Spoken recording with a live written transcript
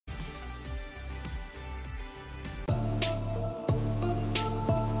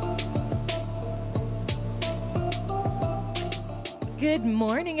Good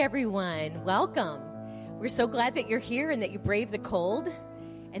morning, everyone. Welcome. We're so glad that you're here and that you braved the cold.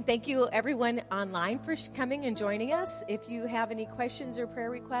 And thank you, everyone online, for coming and joining us. If you have any questions or prayer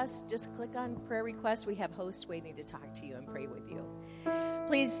requests, just click on prayer request. We have hosts waiting to talk to you and pray with you.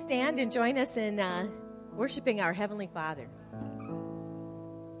 Please stand and join us in worshiping our Heavenly Father.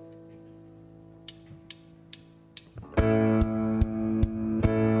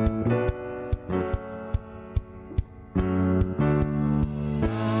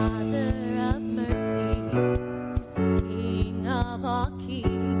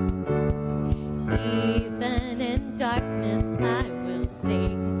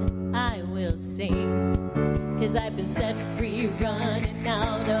 I've been set free, running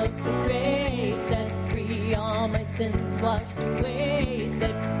out of the grave, set free, all my sins washed away,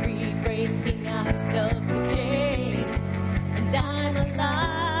 set free, breaking out of the chains, and I'm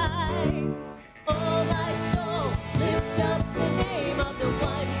alive. Oh, my soul, lift up the name of the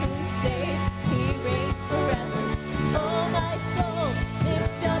one who saves, he reigns forever. Oh, my soul,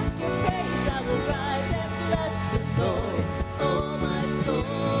 lift up your praise, I will rise and bless the Lord. Oh, my soul.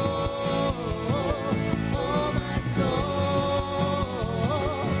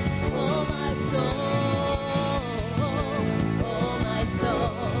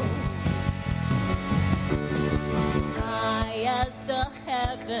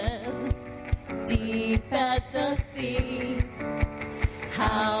 Deep as the sea,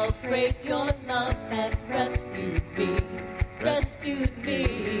 how great your love has rescued me,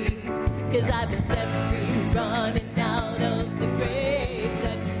 'cause I've been set free, running out of the grave,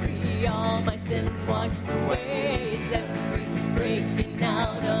 set free, all my sins washed away, set free, breaking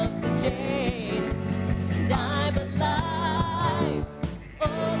out of the chains, and I'm alive.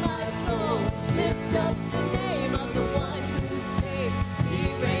 Oh, my soul, lift up the name of the one who saves, he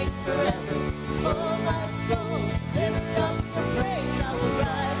reigns forever. Oh, my soul, lift up your praise, I will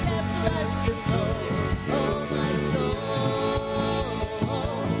rise and bless the Lord. Oh, my soul,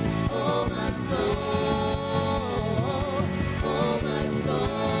 oh, my soul, oh, my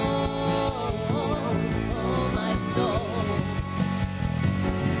soul, oh, my soul.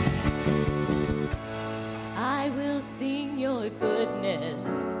 I will sing your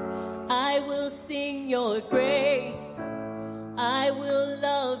goodness, I will sing your grace, I will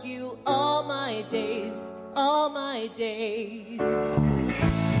love you all my days, all my days. I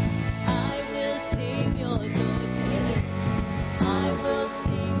will sing your goodness, I will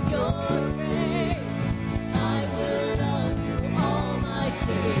sing your grace, I will love you all my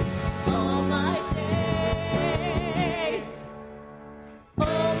days, all my days.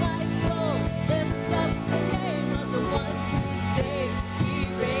 Oh, my soul, lift up the name of the one who saves, he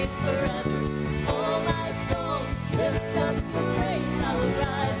reigns forever. Oh, my soul, lift up your praise, I will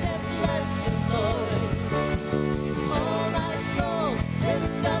rise and bless the Lord. Oh, my soul,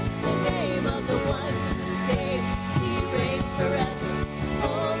 lift up the name of the one who saves, he reigns forever.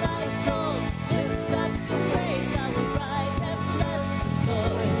 Oh, my soul, lift up your praise, I will rise and bless the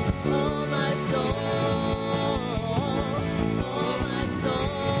Lord. Oh, my soul, oh, my soul,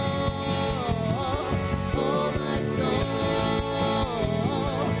 oh, my soul,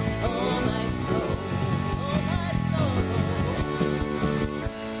 oh, my soul, oh, my soul.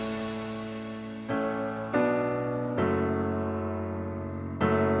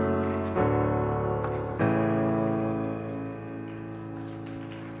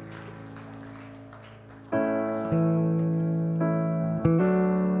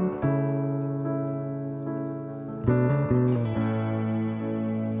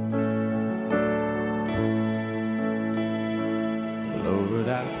 Lord,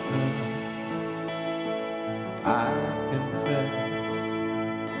 I come, I confess,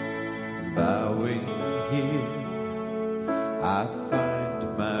 bowing here, I find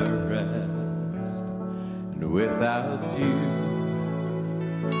my rest, and without you,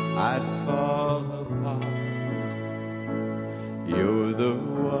 I'd fall apart. You're the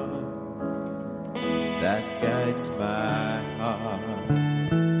one that guides my heart.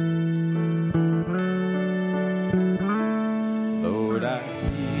 Lord, I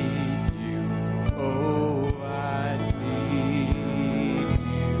need you, oh, I need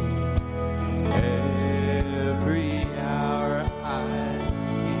you. Every hour I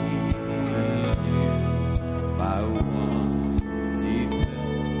need you. My one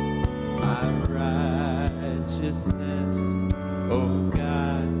defense, my righteousness, oh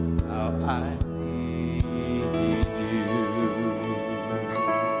God, how I need you.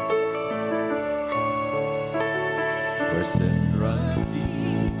 Where sin runs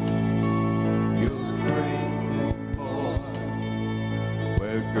deep, your grace is full.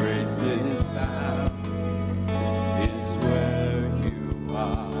 Where grace is found is where you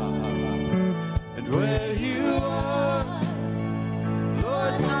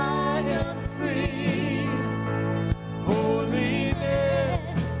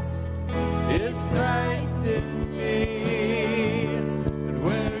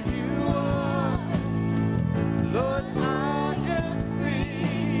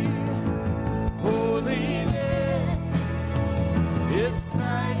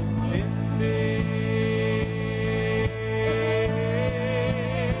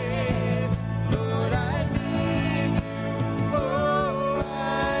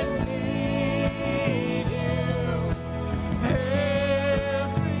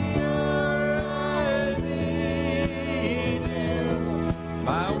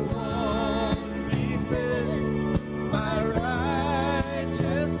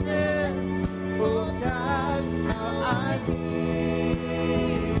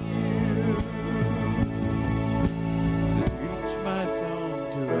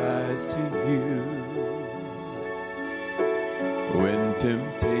when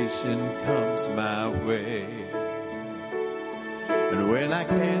temptation comes my way. And when I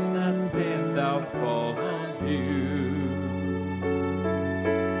cannot stand, I'll fall on you.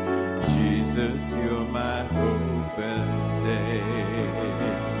 Jesus, you're my hope and stay.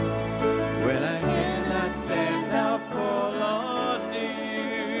 When I cannot stand, I'll fall on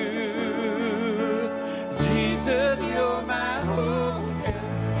you. Jesus, you're my hope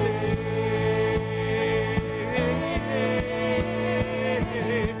and stay.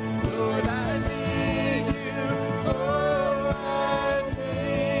 Lord, I need you. Oh, I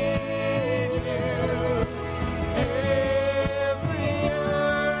need you. Every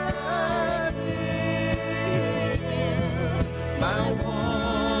hour I need you. My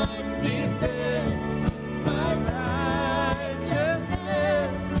one defense, my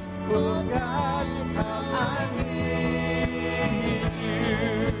righteousness. Oh God, how I need you.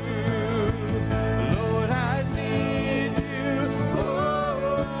 Lord, I need you.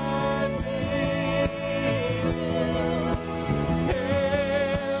 Oh, I need you.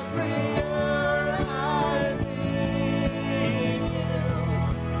 Every hour I need you.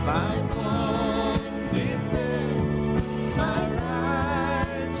 My one defense, my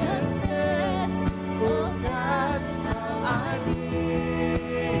righteousness. Oh God, how I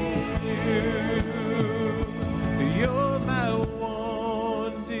need you. You're my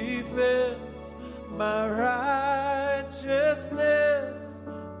one defense, my righteousness.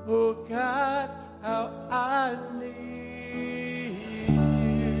 Oh God, how I need you.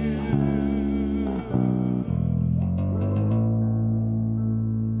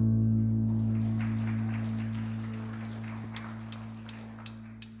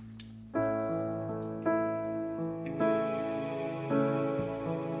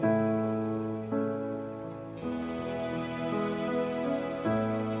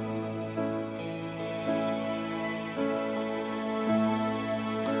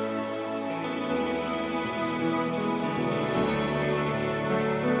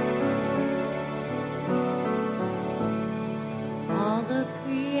 All of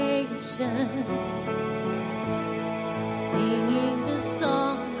creation singing the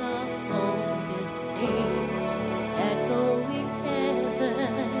song of oldest age, echoing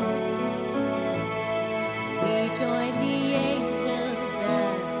heaven. We join the angels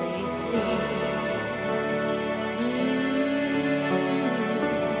as they sing.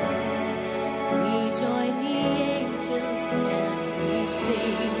 We join the angels and we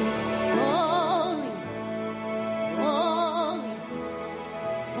sing. Holy, holy,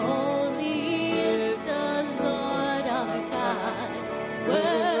 holy is the Lord our God.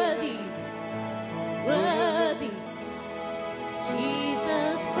 Worthy, worthy,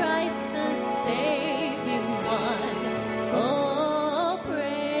 Jesus Christ the saving one. Oh,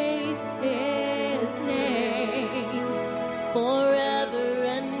 praise his name forever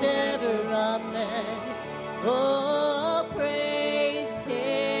and ever. Amen. Oh, praise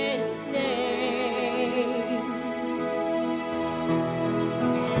his name.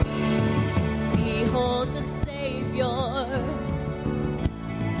 Behold the Savior,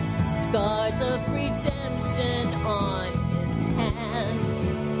 scars of redemption on his hands.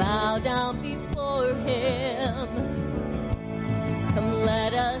 Bow down before him. Come,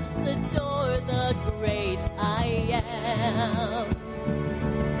 let us adore the great I am.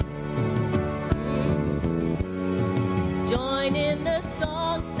 Join in the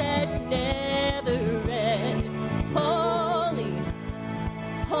songs that never end. Holy,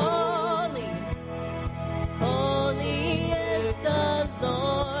 holy, holy is the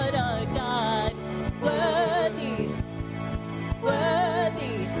Lord our God. Worthy,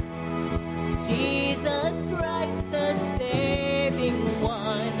 worthy, Jesus Christ the saving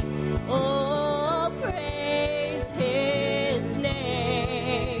one. Oh, praise his name.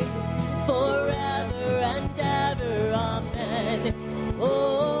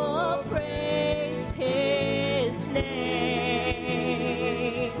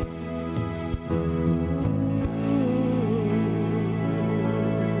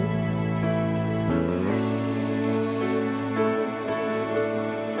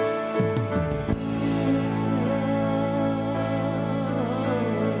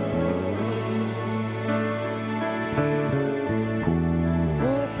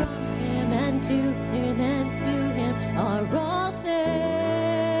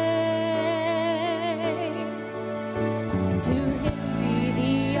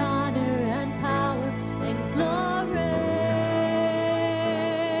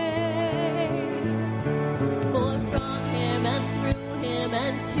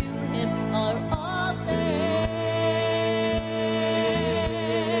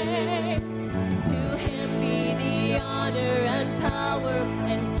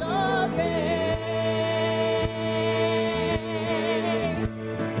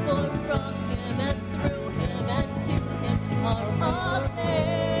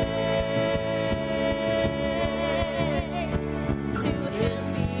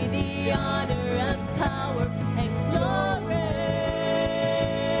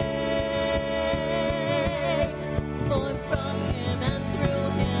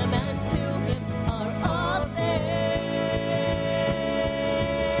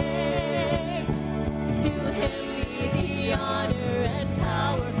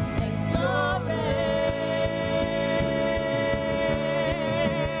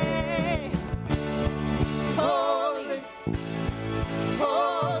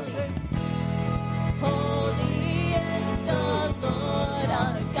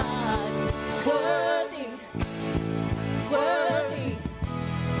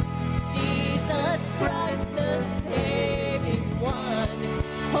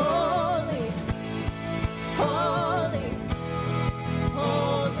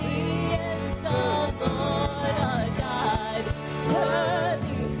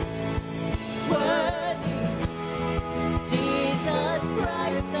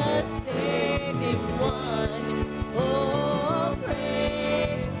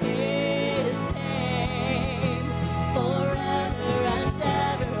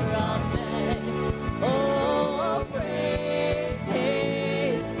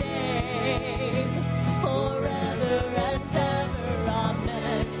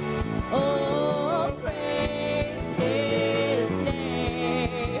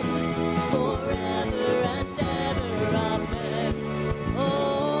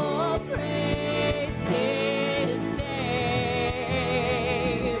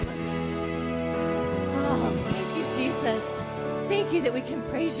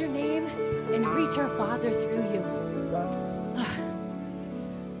 praise your name and reach our Father through you.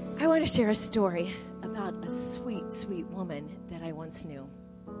 I want to share a story about a sweet, sweet woman that I once knew.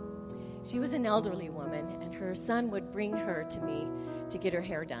 She was an elderly woman, and her son would bring her to me to get her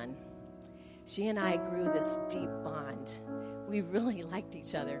hair done. She and I grew this deep bond. We really liked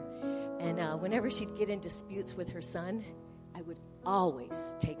each other. And whenever she'd get in disputes with her son, I would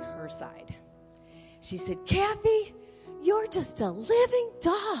always take her side. She said, "Kathy, you're just a living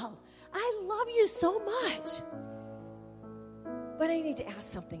doll. I love you so much. But I need to ask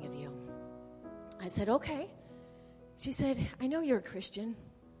something of you." I said, "Okay." She said, "I know you're a Christian.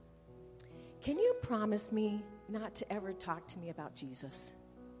 Can you promise me not to ever talk to me about Jesus?"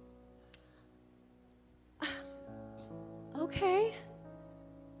 Okay.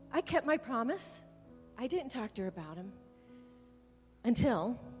 I kept my promise. I didn't talk to her about him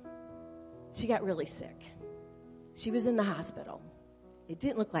until she got really sick. She was in the hospital. It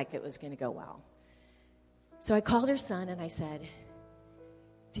didn't look like it was going to go well. So I called her son and I said,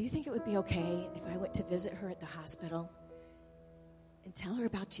 "Do you think it would be okay if I went to visit her at the hospital and tell her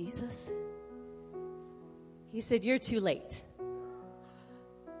about Jesus?" He said, "You're too late."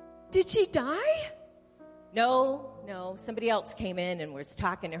 "Did she die?" No. Somebody else came in and was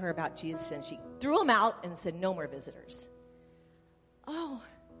talking to her about Jesus, and she threw him out and said, "No more visitors." "Oh,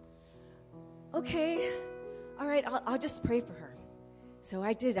 okay. All right, I'll just pray for her." So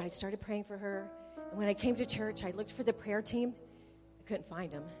I did. I started praying for her. And when I came to church, I looked for the prayer team. I couldn't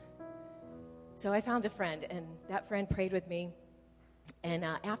find them. So I found a friend, and that friend prayed with me. And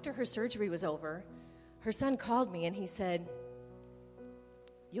after her surgery was over, her son called me, and he said,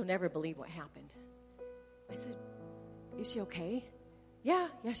 "You'll never believe what happened." I said, "Is she okay?" Yeah,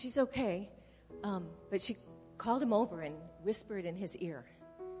 she's okay. But she called him over and whispered in his ear,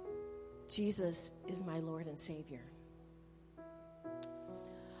 "Jesus is my Lord and Savior."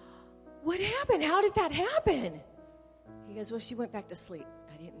 "What happened? How did that happen?" He goes, "Well, she went back to sleep.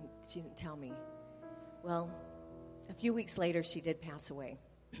 She didn't tell me." Well, a few weeks later, she did pass away.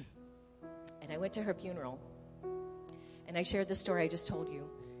 And I went to her funeral. And I shared the story I just told you.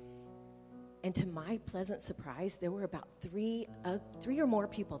 And to my pleasant surprise, there were about three or more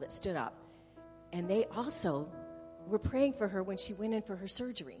people that stood up. And they also were praying for her when she went in for her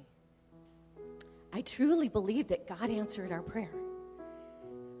surgery. I truly believe that God answered our prayer.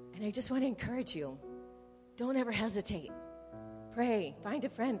 And I just want to encourage you, don't ever hesitate. Pray. Find a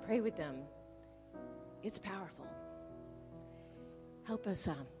friend. Pray with them. It's powerful. Help us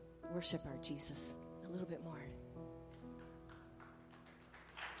worship our Jesus a little bit more.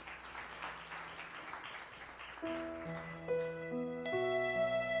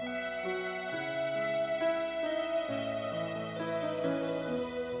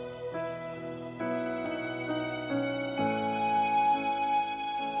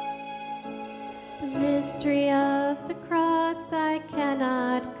 The mystery of the cross I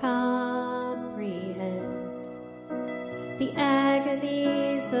cannot comprehend. The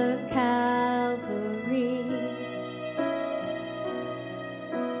agonies of Calvary.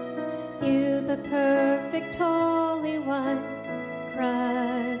 You, the perfect Holy One,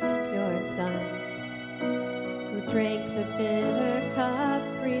 crushed your Son, who drank the bitter cup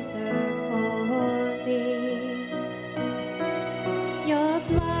reserved for me. Your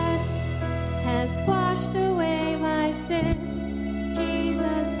blood has washed away my sin.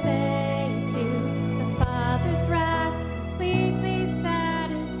 Jesus, thank you. The Father's wrath completely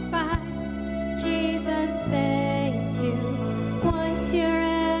satisfied. Jesus, thank you. Once your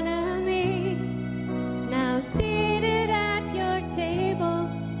enemy, now seated at your table.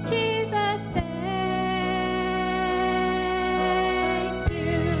 Jesus, thank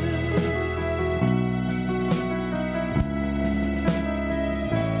you.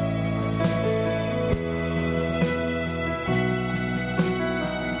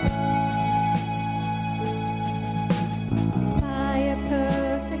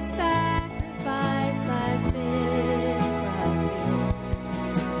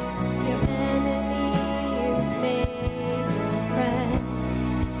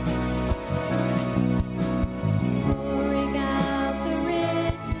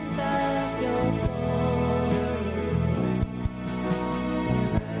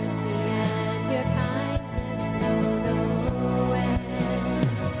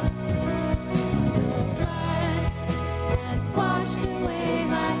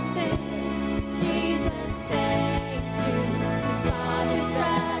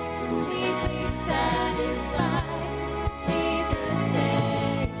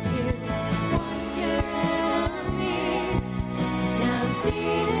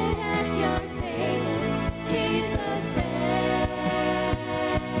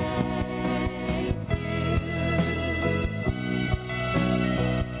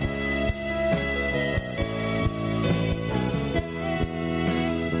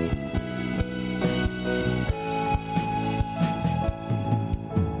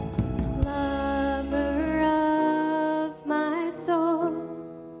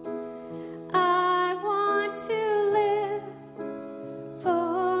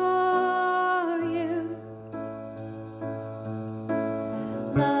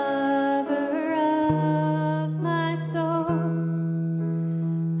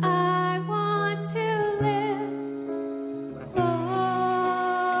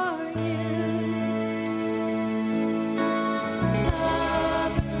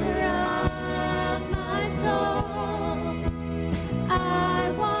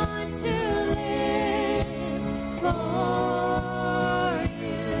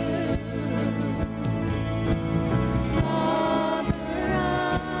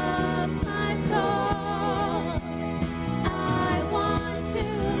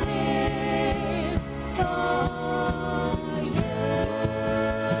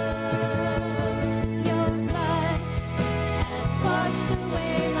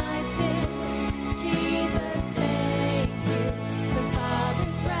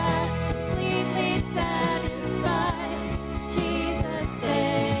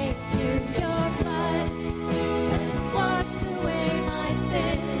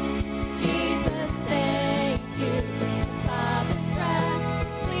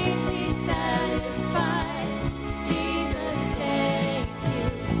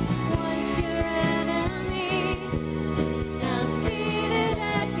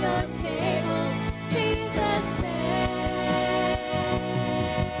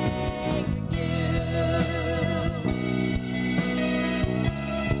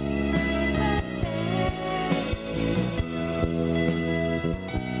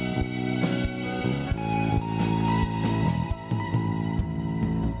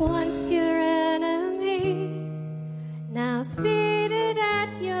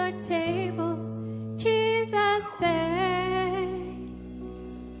 thank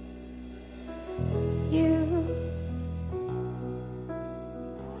you.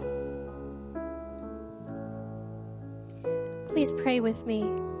 Please pray with me.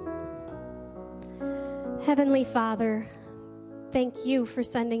 Heavenly Father, thank you for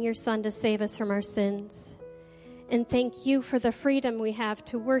sending your Son to save us from our sins. And thank you for the freedom we have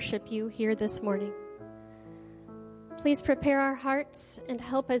to worship you here this morning. Please prepare our hearts and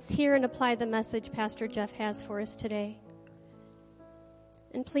help us hear and apply the message Pastor Jeff has for us today.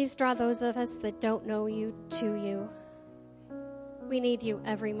 And please draw those of us that don't know you to you. We need you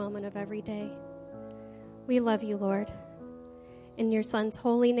every moment of every day. We love you, Lord. In your Son's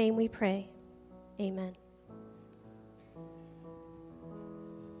holy name we pray. Amen.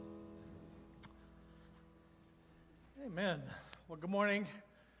 Amen. Well, good morning.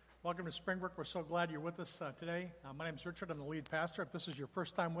 Welcome to Springbrook. We're so glad you're with us today. My name is Richard. I'm the lead pastor. If this is your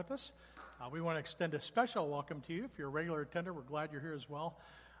first time with us, we want to extend a special welcome to you. If you're a regular attender, we're glad you're here as well.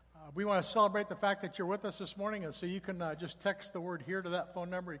 We want to celebrate the fact that you're with us this morning, and so you can just text the word "here" to that phone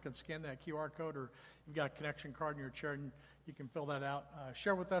number. You can scan that QR code, or you've got a connection card in your chair, and you can fill that out.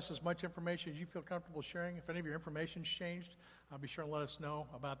 Share with us as much information as you feel comfortable sharing. If any of your information's changed, be sure and let us know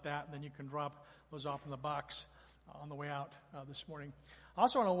about that, and then you can drop those off in the box on the way out this morning. I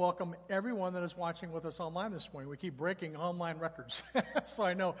also want to welcome everyone that is watching with us online this morning. We keep breaking online records, so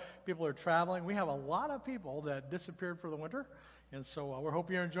I know people are traveling. We have a lot of people that disappeared for the winter, and so we're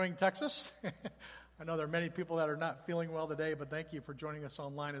hoping you're enjoying Texas. I know there are many people that are not feeling well today, but thank you for joining us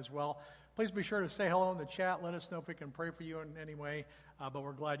online as well. Please be sure to say hello in the chat. Let us know if we can pray for you in any way, but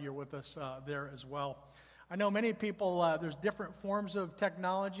we're glad you're with us there as well. I know many people, there's different forms of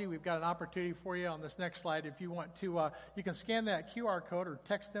technology. We've got an opportunity for you on this next slide. If you want to, you can scan that QR code or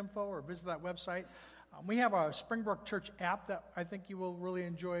text info or visit that website. We have a Springbrook Church app that I think you will really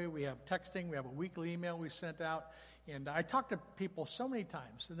enjoy. We have texting. We have a weekly email we sent out. And I talk to people so many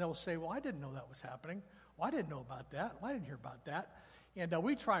times, and they'll say, well, I didn't know that was happening. Well, I didn't know about that. Well, I didn't hear about that. And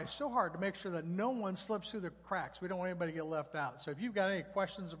we try so hard to make sure that no one slips through the cracks. We don't want anybody to get left out. So if you've got any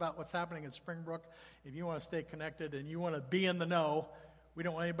questions about what's happening at Springbrook, if you want to stay connected and you want to be in the know, we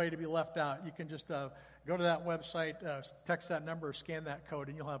don't want anybody to be left out. You can just go to that website, text that number, or scan that code,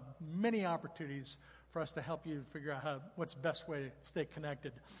 and you'll have many opportunities for us to help you figure out what's the best way to stay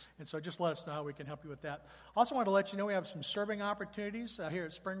connected. And so just let us know how we can help you with that. Also want to let you know we have some serving opportunities here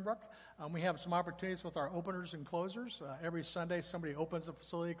at Springbrook. We have some opportunities with our openers and closers. Every Sunday somebody opens the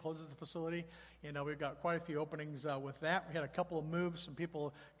facility, closes the facility, and we've got quite a few openings with that. We had a couple of moves. Some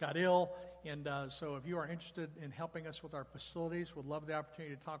people got ill, and so if you are interested in helping us with our facilities, we'd love the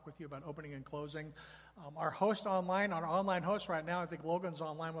opportunity to talk with you about opening and closing. Our host online, our online host right now, I think Logan's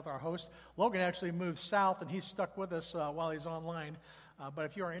online with our host. Logan actually moved south, and he's stuck with us while he's online. But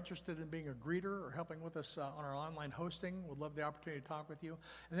if you are interested in being a greeter or helping with us on our online hosting, we'd love the opportunity to talk with you.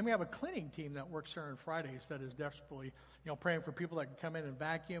 And then we have a cleaning team that works here on Fridays that is desperately, praying for people that can come in and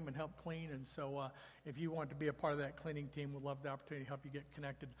vacuum and help clean. And so if you want to be a part of that cleaning team, we'd love the opportunity to help you get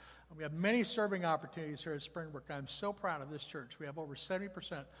connected. We have many serving opportunities here at Springbrook. I'm so proud of this church. We have over 70%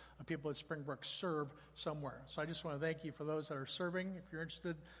 of people at Springbrook serve somewhere. So I just want to thank you for those that are serving. If you're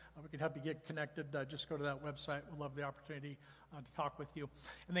interested, we can help you get connected. Just go to that website. We'd love the opportunity to talk with you.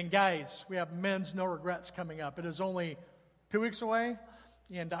 And then, guys, we have Men's No Regrets coming up. It is only 2 weeks away,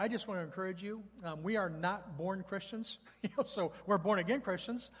 and I just want to encourage you. We are not born Christians. So we're born-again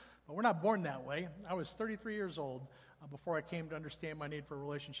Christians, but we're not born that way. I was 33 years old before I came to understand my need for a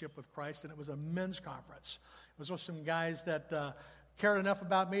relationship with Christ, and it was a men's conference. It was with some guys that cared enough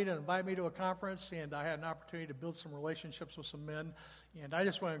about me to invite me to a conference, and I had an opportunity to build some relationships with some men. And I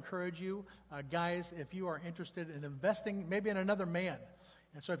just want to encourage you, guys, if you are interested in investing maybe in another man,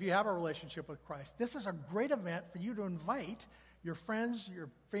 and so if you have a relationship with Christ, this is a great event for you to invite your friends, your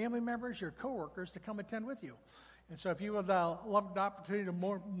family members, your coworkers to come attend with you. And so if you would love the opportunity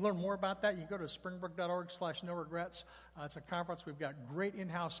to learn more about that, you can go to springbrook.org/no-regrets. It's a conference. We've got great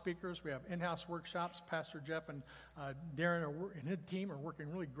in-house speakers. We have in-house workshops. Pastor Jeff and Darren and his team are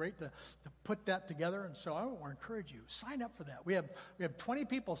working really great to put that together. And so I want to encourage you, sign up for that. We have 20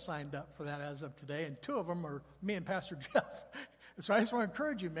 people signed up for that as of today, and 2 of them are me and Pastor Jeff. So I just want to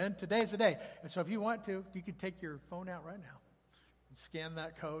encourage you, men, today's the day. And so if you want to, you can take your phone out right now and scan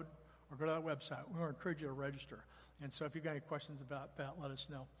that code or go to that website. We want to encourage you to register. And so if you've got any questions about that, let us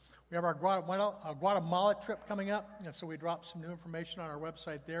know. We have our Guatemala trip coming up, and so we dropped some new information on our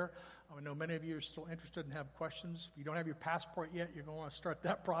website there. I know many of you are still interested and have questions. If you don't have your passport yet, you're going to want to start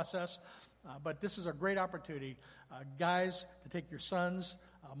that process. But this is a great opportunity, guys, to take your sons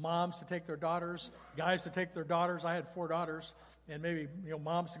moms to take their daughters, guys to take their daughters. I had 4 daughters, and maybe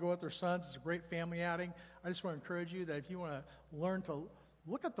moms to go with their sons. It's a great family outing. I just want to encourage you that if you want to learn to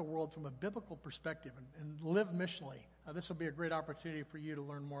look at the world from a biblical perspective and live missionally, this will be a great opportunity for you to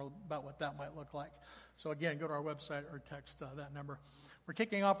learn more about what that might look like. So again, go to our website or text that number. We're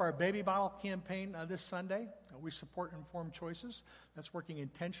kicking off our baby bottle campaign this Sunday. We support Informed Choices. That's working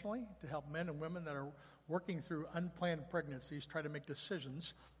intentionally to help men and women that are working through unplanned pregnancies try to make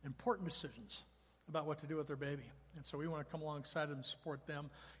decisions, important decisions, about what to do with their baby. And so we want to come alongside and support them.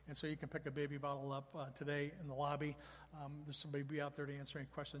 And so you can pick a baby bottle up today in the lobby. There's somebody out there to answer any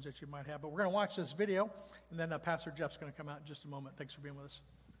questions that you might have. But we're going to watch this video, and then Pastor Jeff's going to come out in just a moment. Thanks for being with us.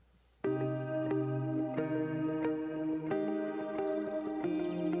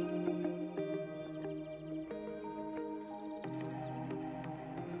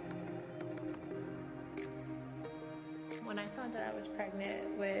 When I found out I was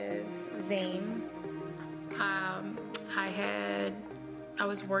pregnant with Zane, I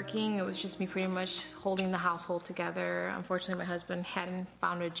was working. It was just me pretty much holding the household together. Unfortunately, my husband hadn't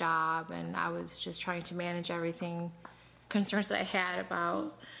found a job, and I was just trying to manage everything. Concerns that I had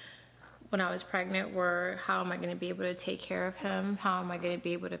about when I was pregnant were, how am I going to be able to take care of him? How am I going to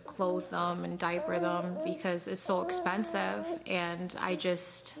be able to clothe them and diaper them? Because it's so expensive, and I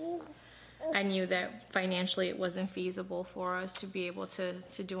knew that financially it wasn't feasible for us to be able to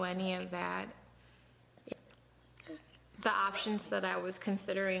do any of that. The options that I was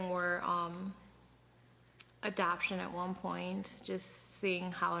considering were adoption at one point, just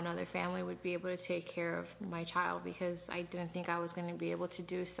seeing how another family would be able to take care of my child, because I didn't think I was going to be able to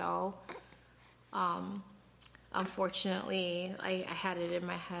do so. Unfortunately, I had it in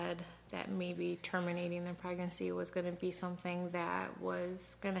my head that maybe terminating the pregnancy was going to be something that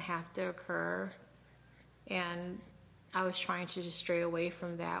was going to have to occur, and I was trying to just stray away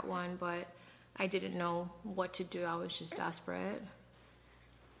from that one, but I didn't know what to do. I was just desperate.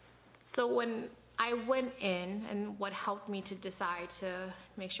 So when I went in, and what helped me to decide to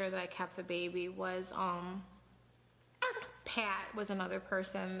make sure that I kept the baby was Pat was another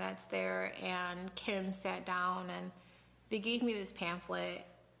person that's there, and Kim sat down, and they gave me this pamphlet,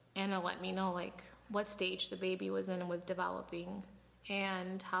 and it let me know what stage the baby was in with developing,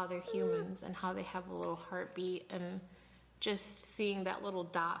 and how they're humans, and how they have a little heartbeat, and just seeing that little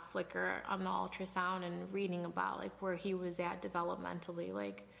dot flicker on the ultrasound and reading about where he was at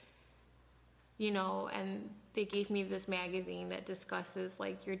developmentally, and they gave me this magazine that discusses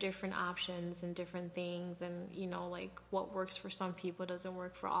your different options and different things, and what works for some people doesn't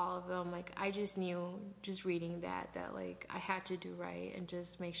work for all of them. I just knew, just reading that I had to do right and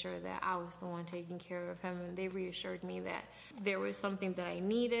just make sure that I was the one taking care of him, and they reassured me that there was something that I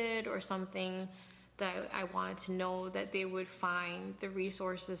needed or something that I wanted to know, that they would find the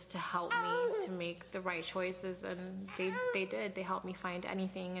resources to help me to make the right choices, and they did. They helped me find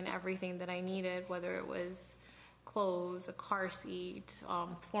anything and everything that I needed, whether it was clothes, a car seat,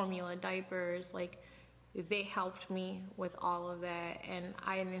 formula, diapers. They helped me with all of that, and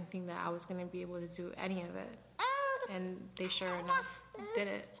I didn't think that I was going to be able to do any of it, and they sure enough did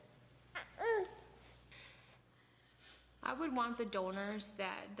it. I would want the donors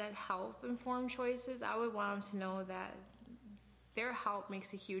that help Informed Choices, I would want them to know that their help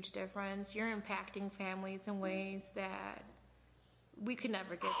makes a huge difference. You're impacting families in ways that we could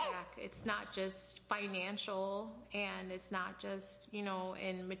never get back. It's not just financial, and it's not just,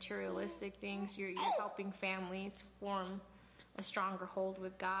 in materialistic things. You're helping families form a stronger hold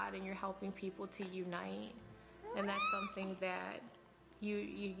with God, and you're helping people to unite. And that's something that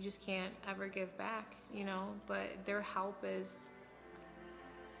you just can't ever give back, but their help it's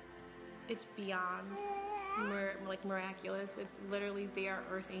beyond miraculous. It's literally, they are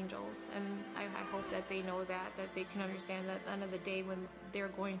earth angels, and I hope that they know that they can understand that at the end of the day, when they're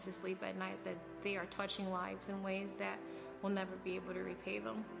going to sleep at night, that they are touching lives in ways that will never be able to repay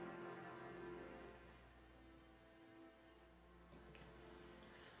them.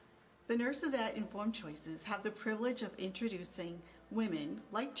 The nurses at Informed Choices have the privilege of introducing women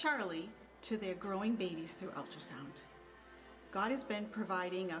like Charlie to their growing babies through ultrasound. God has been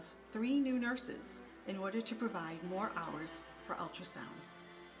providing us 3 new nurses in order to provide more hours for ultrasound.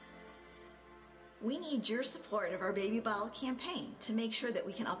 We need your support of our baby bottle campaign to make sure that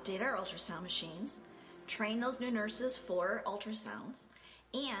we can update our ultrasound machines, train those new nurses for ultrasounds,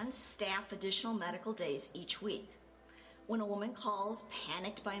 and staff additional medical days each week. When a woman calls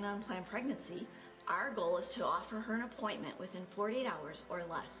panicked by an unplanned pregnancy, our goal is to offer her an appointment within 48 hours or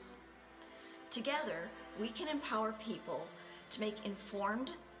less. Together, we can empower people to make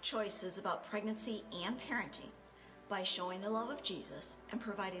informed choices about pregnancy and parenting by showing the love of Jesus and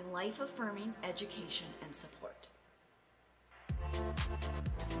providing life-affirming education and support.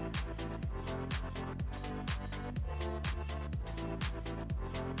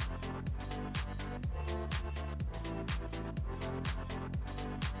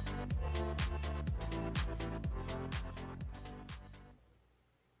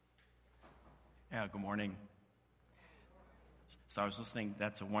 Yeah, good morning. So I was listening,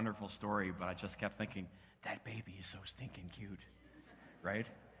 that's a wonderful story, but I just kept thinking, that baby is so stinking cute, right?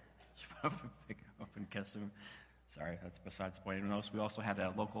 Pick him up and kiss him. Sorry, that's besides the point. We also had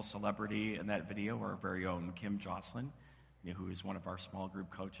a local celebrity in that video, our very own Kim Jocelyn, who is one of our small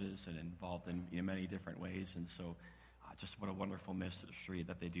group coaches and involved in many different ways. And so just what a wonderful ministry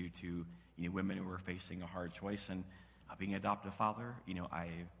that they do to women who are facing a hard choice. And being an adoptive father, I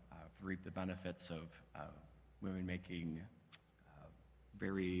reap the benefits of women making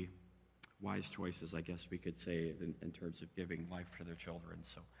very wise choices, I guess we could say, in terms of giving life to their children.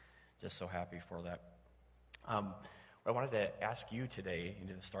 So just so happy for that. What I wanted to ask you today,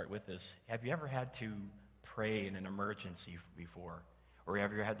 to start with is, have you ever had to pray in an emergency before? Or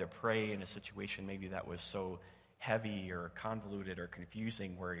have you ever had to pray in a situation maybe that was so heavy or convoluted or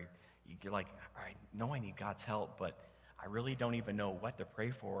confusing where you're like, I know I need God's help, but I really don't even know what to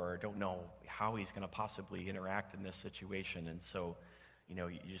pray for or don't know how he's going to possibly interact in this situation. And so, you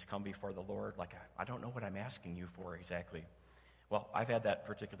just come before the Lord like, I don't know what I'm asking you for exactly. Well, I've had that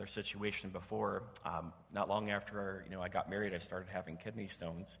particular situation before. Not long after, I got married, I started having kidney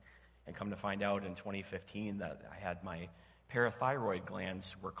stones. And come to find out in 2015 that I had my parathyroid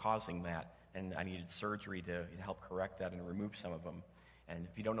glands were causing that. And I needed surgery to help correct that and remove some of them. And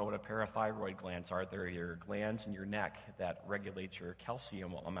if you don't know what a parathyroid glands are, they're your glands in your neck that regulate your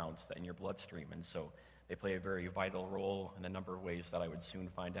calcium amounts in your bloodstream. And so they play a very vital role in a number of ways that I would soon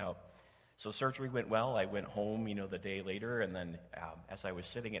find out. So surgery went well. I went home, the day later. And then as I was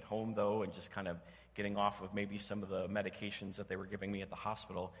sitting at home, though, and just kind of getting off of maybe some of the medications that they were giving me at the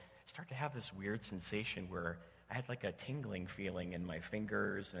hospital, I started to have this weird sensation where I had like a tingling feeling in my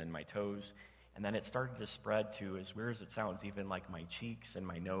fingers and in my toes. And then it started to spread to, as weird as it sounds, even like my cheeks and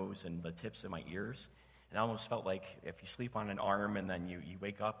my nose and the tips of my ears. And I almost felt like if you sleep on an arm and then you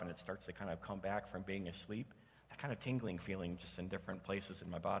wake up and it starts to kind of come back from being asleep, that kind of tingling feeling just in different places in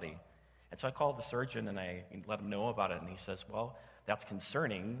my body. And so I called the surgeon and I let him know about it. And he says, well, that's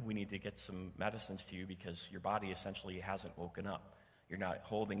concerning. We need to get some medicines to you because your body essentially hasn't woken up. You're not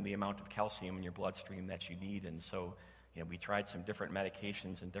holding the amount of calcium in your bloodstream that you need. And so we tried some different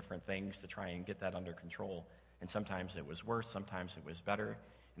medications and different things to try and get that under control. And sometimes it was worse, sometimes it was better.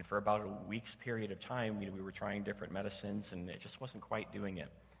 And for about a week's period of time, we were trying different medicines, and it just wasn't quite doing it.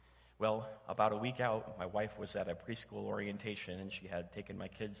 Well, about a week out, my wife was at a preschool orientation, and she had taken my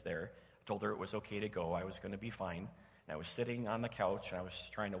kids there. I told her it was okay to go. I was going to be fine. And I was sitting on the couch, and I was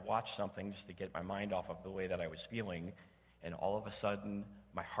trying to watch something just to get my mind off of the way that I was feeling. And all of a sudden,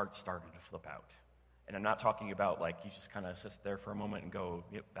 my heart started to flip out. And I'm not talking about like you just kind of sit there for a moment and go,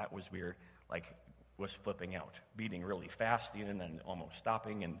 yep, that was weird. Like was flipping out, beating really fast, and then almost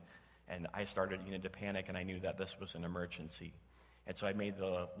stopping. And I started to panic, and I knew that this was an emergency. And so I made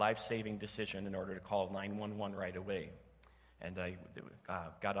the life-saving decision in order to call 911 right away. And I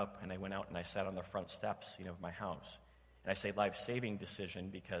got up and I went out and I sat on the front steps, of my house. And I say life-saving decision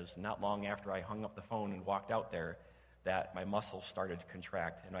because not long after I hung up the phone and walked out there, that my muscles started to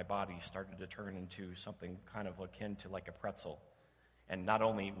contract and my body started to turn into something kind of akin to like a pretzel. And not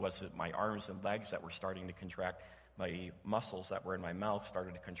only was it my arms and legs that were starting to contract, my muscles that were in my mouth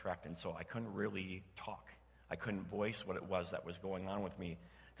started to contract, and so I couldn't really talk. I couldn't voice what it was that was going on with me,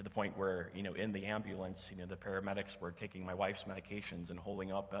 to the point where, in the ambulance, the paramedics were taking my wife's medications and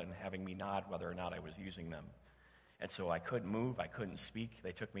holding up and having me nod whether or not I was using them. And so I couldn't move, I couldn't speak.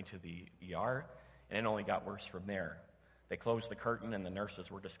 They took me to the ER, and it only got worse from there. They closed the curtain, and the nurses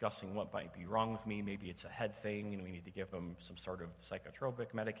were discussing what might be wrong with me. Maybe it's a head thing, and we need to give them some sort of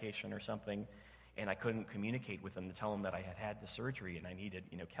psychotropic medication or something. And I couldn't communicate with them to tell them that I had had the surgery and I needed,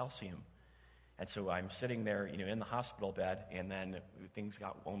 calcium. And so I'm sitting there, in the hospital bed, and then things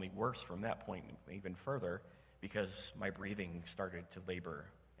got only worse from that point, even further, because my breathing started to labor,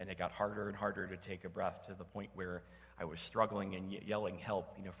 and it got harder and harder to take a breath, to the point where I was struggling and yelling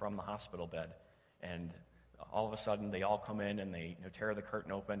help, from the hospital bed. And all of a sudden, they all come in and they tear the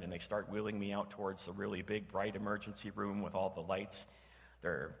curtain open and they start wheeling me out towards the really big, bright emergency room with all the lights.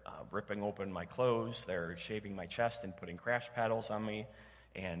 They're ripping open my clothes. They're shaving my chest and putting crash paddles on me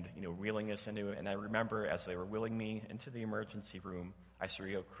and, wheeling us into it. And I remember as they were wheeling me into the emergency room, I saw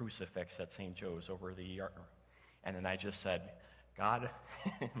a crucifix at St. Joe's over the ER. And then I just said, God,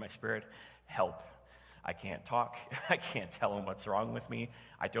 in my spirit, help. I can't talk. I can't tell him what's wrong with me.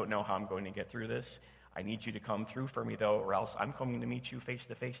 I don't know how I'm going to get through this. I need you to come through for me, though, or else I'm coming to meet you face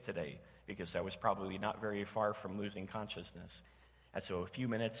to face today, because I was probably not very far from losing consciousness. And so a few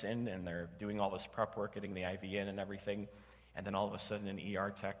minutes in, and they're doing all this prep work, getting the IV in and everything, and then all of a sudden an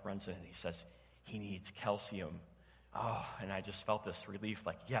ER tech runs in and he says, he needs calcium. Oh, and I just felt this relief,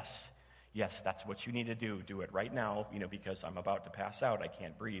 like, yes, that's what you need to do. Do it right now, because I'm about to pass out. I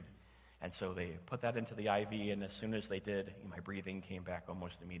can't breathe. And so they put that into the IV, and as soon as they did, my breathing came back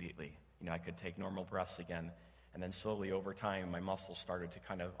almost immediately. I could take normal breaths again. And then slowly over time, my muscles started to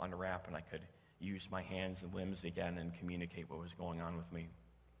kind of unwrap, and I could use my hands and limbs again and communicate what was going on with me.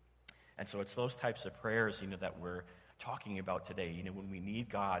 And so it's those types of prayers, that we're talking about today, when we need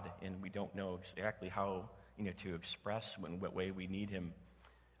God and we don't know exactly how, to express in what way we need him.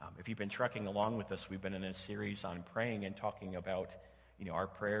 If you've been trekking along with us, we've been in a series on praying and talking about, our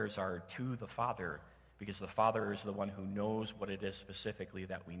prayers are to the Father, because the Father is the one who knows what it is specifically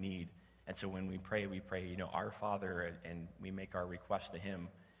that we need. And so when we pray, our Father, and we make our request to him.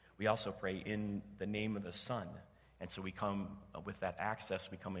 We also pray in the name of the Son. And so we come with that access.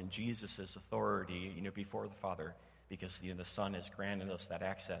 We come in Jesus' authority, before the Father, because, the Son has granted us that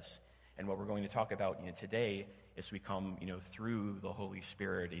access. And what we're going to talk about, today is we come, through the Holy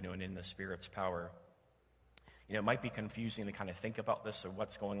Spirit, and in the Spirit's power. It might be confusing to kind of think about this or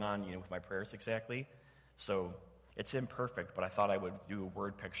what's going on, with my prayers exactly. So it's imperfect, but I thought I would do a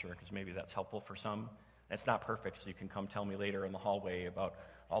word picture because maybe that's helpful for some. It's not perfect, so you can come tell me later in the hallway about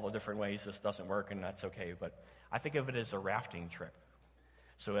all the different ways this doesn't work, and that's okay. But I think of it as a rafting trip.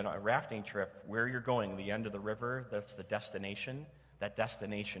 So in a rafting trip, where you're going, the end of the river, that's the destination. That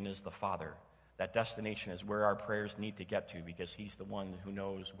destination is the Father. That destination is where our prayers need to get to, because he's the one who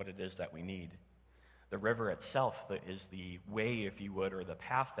knows what it is that we need. The river itself is the way, if you would, or the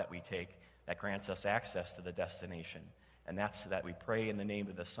path that we take that grants us access to the destination. And that's that we pray in the name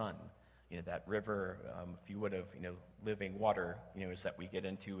of the Son. That river, if you would, of living water, is that we get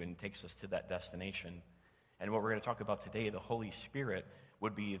into and takes us to that destination. And what we're going to talk about today, the Holy Spirit,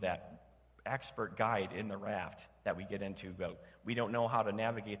 would be that expert guide in the raft that we get into. But we don't know how to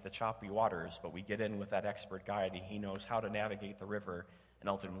navigate the choppy waters, but we get in with that expert guide, and he knows how to navigate the river and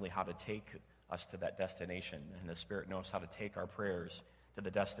ultimately how to take us to that destination. And the Spirit knows how to take our prayers to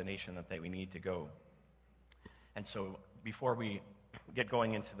the destination that we need to go. And so before we get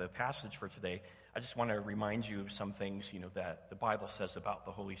going into the passage for today, I just want to remind you of some things, that the Bible says about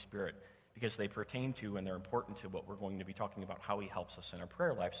the Holy Spirit, because they pertain to and they're important to what we're going to be talking about, how he helps us in our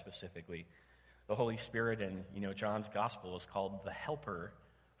prayer life specifically. The Holy Spirit in, John's Gospel is called the Helper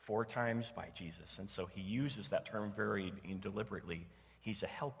 4 times by Jesus. And so he uses that term very deliberately. He's a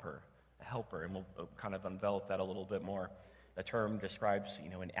helper, and we'll kind of envelop that a little bit more. The term describes,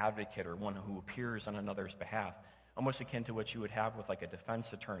 an advocate or one who appears on another's behalf, almost akin to what you would have with like a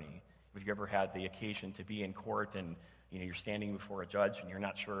defense attorney. If you ever had the occasion to be in court and, you're standing before a judge and you're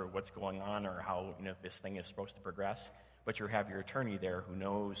not sure what's going on or how, this thing is supposed to progress, but you have your attorney there who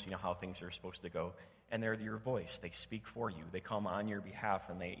knows, how things are supposed to go, and they're your voice. They speak for you. They come on your behalf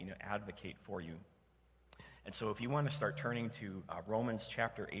and they, advocate for you. And so if you want to start turning to Romans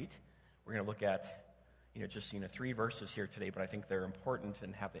chapter 8, we're going to look at, just 3 verses here today, but I think they're important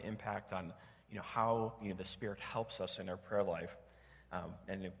and have the impact on, how, the Spirit helps us in our prayer life.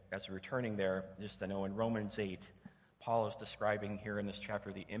 And as we're turning there, just to know in Romans 8, Paul is describing here in this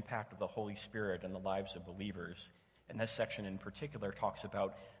chapter the impact of the Holy Spirit in the lives of believers. And this section in particular talks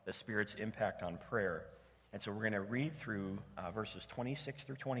about the Spirit's impact on prayer. And so we're going to read through verses 26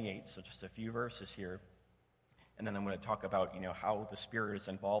 through 28, so just a few verses here. And then I'm going to talk about, how the Spirit is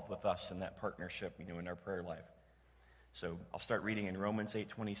involved with us in that partnership, in our prayer life. So I'll start reading in Romans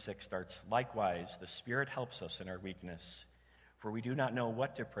 8:26 starts, "Likewise, the Spirit helps us in our weakness, for we do not know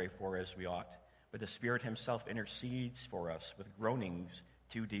what to pray for as we ought, but the Spirit himself intercedes for us with groanings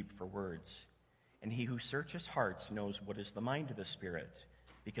too deep for words. And he who searches hearts knows what is the mind of the Spirit,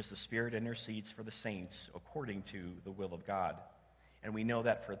 because the Spirit intercedes for the saints according to the will of God. And we know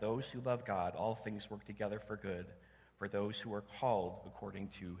that for those who love God, all things work together for good, for those who are called according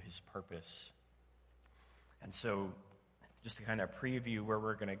to his purpose." And so just to kind of preview where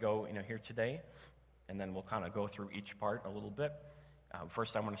we're going to go, here today, and then we'll kind of go through each part a little bit.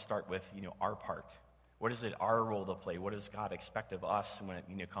 First, I want to start with, our part. What is it our role to play? What does God expect of us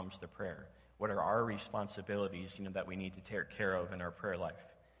when it comes to prayer? What are our responsibilities, that we need to take care of in our prayer life?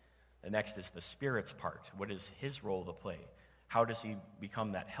 The next is the Spirit's part. What is his role to play? How does he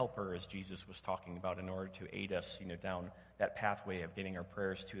become that helper, as Jesus was talking about, in order to aid us, down that pathway of getting our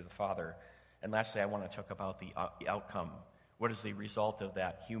prayers to the Father? And lastly, I want to talk about the outcome. what is the result of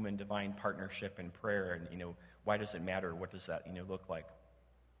that human-divine partnership in prayer, and, why does it matter? What does that, look like?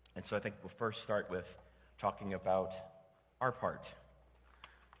 And so I think we'll first start with talking about our part.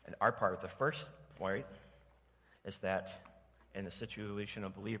 And our part, the first point, is that in the situation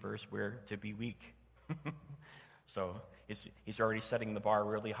of believers, we're to be weak. So he's already setting the bar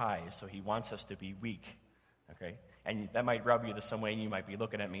really high, so he wants us to be weak, okay? And that might rub you the some way, and you might be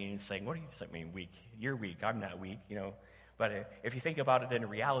looking at me and saying, what do you mean weak? You're weak, I'm not weak, But if you think about it in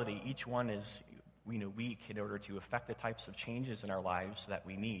reality, each one is weak in order to affect the types of changes in our lives that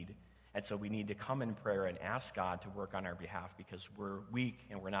we need. And so we need to come in prayer and ask God to work on our behalf because we're weak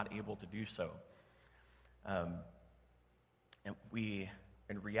and we're not able to do so. And we,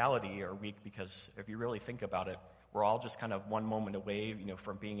 in reality, are weak because if you really think about it, we're all just kind of one moment away,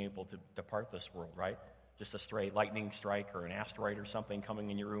 from being able to depart this world, right? Just a stray lightning strike or an asteroid or something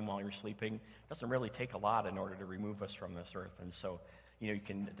coming in your room while you're sleeping doesn't really take a lot in order to remove us from this earth. And so, you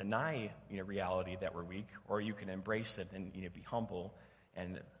can deny, reality that we're weak, or you can embrace it and, be humble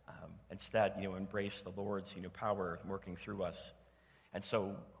and instead, embrace the Lord's, power working through us. And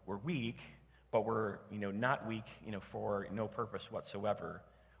so we're weak, but we're, not weak, for no purpose whatsoever.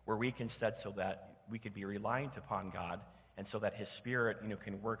 We're weak instead so that we could be reliant upon God and so that His Spirit,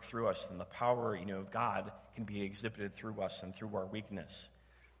 can work through us and the power, of God can be exhibited through us and through our weakness.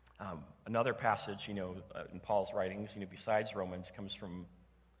 Another passage, in Paul's writings, besides Romans, comes from,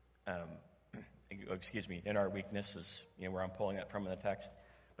 in our weaknesses, where I'm pulling that from in the text.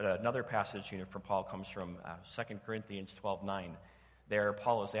 But another passage, from Paul comes from 2 Corinthians 12:9. There,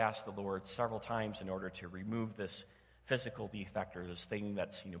 Paul has asked the Lord several times in order to remove this physical defect or this thing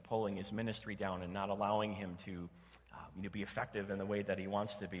that's, pulling his ministry down and not allowing him to, be effective in the way that he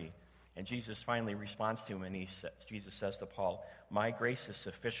wants to be. And Jesus finally responds to him, and Jesus says to Paul, "My grace is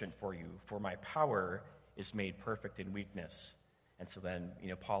sufficient for you, for my power is made perfect in weakness." And so then,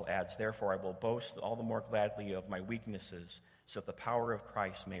 Paul adds, "Therefore I will boast all the more gladly of my weaknesses, so that the power of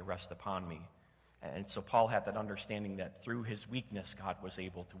Christ may rest upon me." And so Paul had that understanding that through his weakness, God was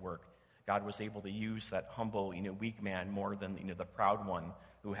able to work. God was able to use that humble, weak man more than, the proud one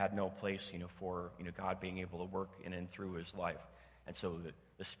who had no place, for, God being able to work in and through his life. And so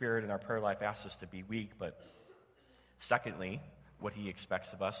the Spirit in our prayer life asks us to be weak, but secondly, what He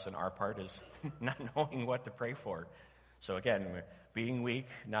expects of us in our part is not knowing what to pray for. So again, being weak,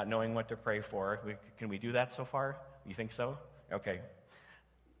 not knowing what to pray for. Can we do that so far? You think so? Okay.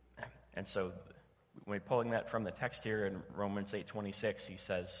 And so when pulling that from the text here in Romans 8:26, he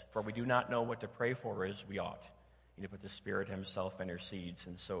says, "For we do not know what to pray for as we ought, but the Spirit Himself intercedes."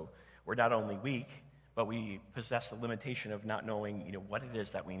 And so we're not only weak, but we possess the limitation of not knowing, what it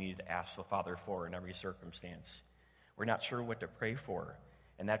is that we need to ask the Father for in every circumstance. We're not sure what to pray for,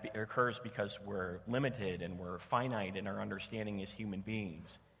 and that occurs because we're limited and we're finite in our understanding as human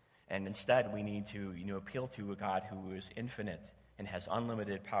beings. And instead, we need to, appeal to a God who is infinite and has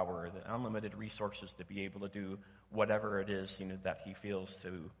unlimited power, the unlimited resources to be able to do whatever it is, that He feels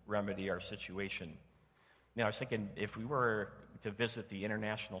to remedy our situation. Now, I was thinking, if we were to visit the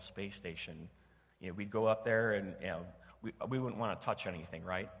International Space Station, we'd go up there and, we wouldn't want to touch anything,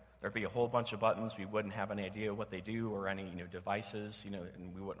 right? There'd be a whole bunch of buttons. We wouldn't have any idea what they do or any, devices,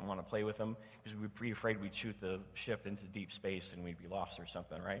 and we wouldn't want to play with them because we'd be afraid we'd shoot the ship into deep space and we'd be lost or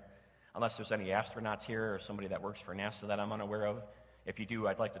something, right? Unless there's any astronauts here or somebody that works for NASA that I'm unaware of. If you do,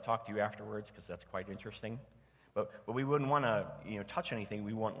 I'd like to talk to you afterwards because that's quite interesting. But we wouldn't want to, touch anything.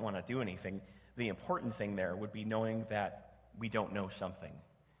 We wouldn't want to do anything. The important thing there would be knowing that we don't know something.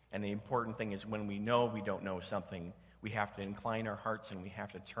 And the important thing is when we know we don't know something, we have to incline our hearts and we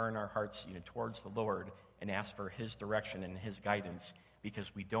have to turn our hearts, towards the Lord and ask for His direction and His guidance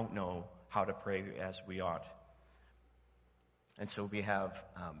because we don't know how to pray as we ought. And so we have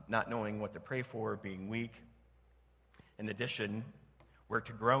not knowing what to pray for, being weak. In addition, we're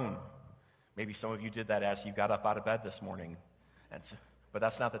to groan. Maybe some of you did that as you got up out of bed this morning. But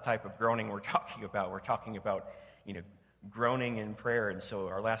that's not the type of groaning we're talking about. We're talking about, groaning in prayer. And so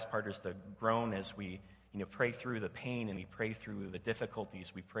our last part is to groan as we, pray through the pain and we pray through the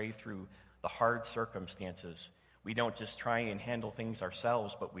difficulties. We pray through the hard circumstances. We don't just try and handle things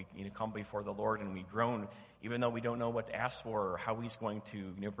ourselves, but we come before the Lord and we groan, even though we don't know what to ask for or how He's going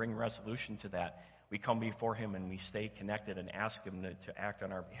to bring resolution to that. We come before Him and we stay connected and ask Him to act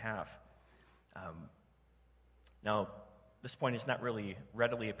on our behalf. Now, this point is not really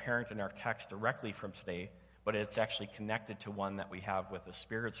readily apparent in our text directly from today, but it's actually connected to one that we have with the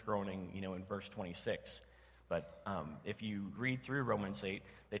Spirit's groaning, in verse 26. But if you read through Romans 8,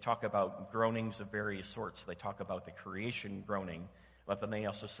 they talk about groanings of various sorts. They talk about the creation groaning. But then he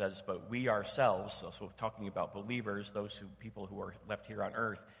also says, but we ourselves, so talking about believers, people who are left here on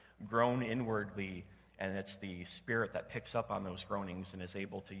earth, groan inwardly, and it's the Spirit that picks up on those groanings and is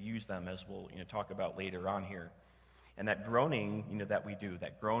able to use them, as we'll talk about later on here. And that groaning, that we do,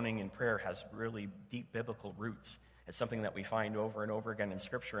 that groaning in prayer has really deep biblical roots. It's something that we find over and over again in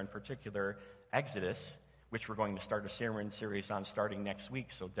Scripture, in particular Exodus, which we're going to start a sermon series on starting next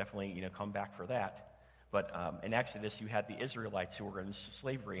week, so definitely come back for that. But in Exodus, you had the Israelites who were in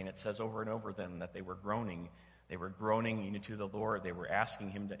slavery, and it says over and over then that they were groaning. They were groaning to the Lord. They were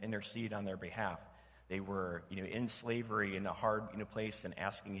asking him to intercede on their behalf. They were in slavery in a hard place and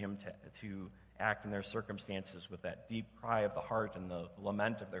asking him to act in their circumstances with that deep cry of the heart and the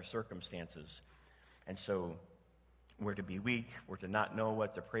lament of their circumstances. And so we're to be weak, we're to not know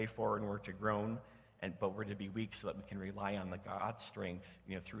what to pray for, and we're to groan, but we're to be weak so that we can rely on the God's strength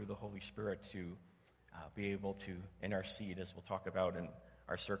through the Holy Spirit to be able to intercede, as we'll talk about in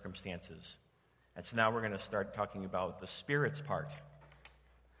our circumstances. And so now we're going to start talking about the Spirit's part.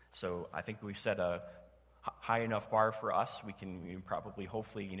 So I think we've set a high enough bar for us. We can probably,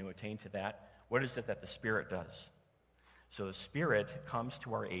 hopefully, attain to that. What is it that the Spirit does? So the Spirit comes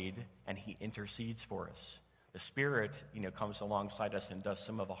to our aid, and he intercedes for us. The Spirit, comes alongside us and does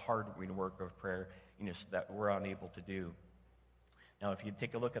some of the hard work of prayer, that we're unable to do. Now, if you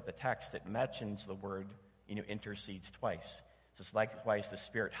take a look at the text, it mentions the word, intercedes twice. It says, likewise, the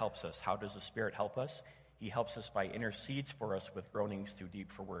Spirit helps us. How does the Spirit help us? He helps us by intercedes for us with groanings too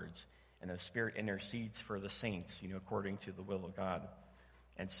deep for words. And the Spirit intercedes for the saints, according to the will of God.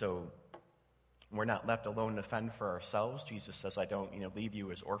 And so we're not left alone to fend for ourselves. Jesus says, I don't, leave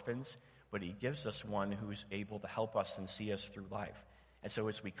you as orphans, but he gives us one who's able to help us and see us through life. And so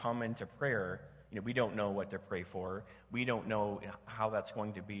as we come into prayer, we don't know what to pray for. We don't know how that's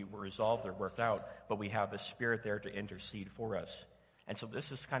going to be resolved or worked out, but we have the Spirit there to intercede for us. And so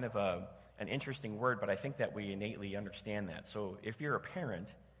this is kind of an interesting word, but I think that we innately understand that. So if you're a parent,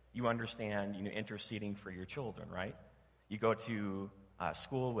 you understand, interceding for your children, right? You go to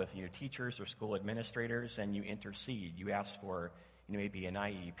school with teachers or school administrators, and you intercede. You ask for maybe an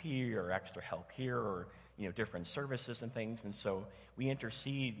IEP or extra help here, or different services and things. And so we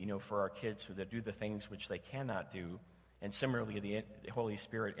intercede for our kids so they do the things which they cannot do. And similarly, the Holy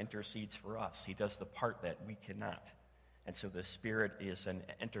Spirit intercedes for us. He does the part that we cannot. And so the Spirit is an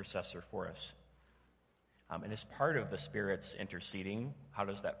intercessor for us. And as part of the Spirit's interceding, how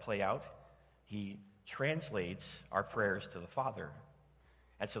does that play out? He translates our prayers to the Father.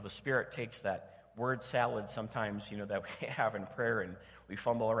 And so the Spirit takes that word salad sometimes, that we have in prayer, and we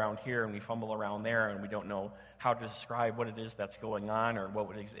fumble around here and we fumble around there, and we don't know how to describe what it is that's going on or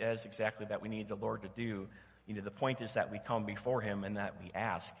what it is exactly that we need the Lord to do. The point is that we come before him and that we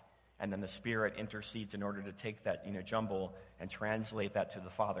ask, and then the Spirit intercedes in order to take that, jumble and translate that to the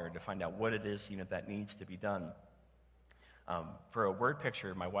Father to find out what it is, that needs to be done. For a word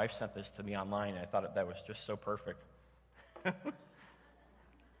picture, my wife sent this to me online, and I thought that was just so perfect.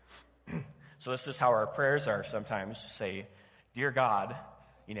 So this is how our prayers are sometimes. Say, dear God,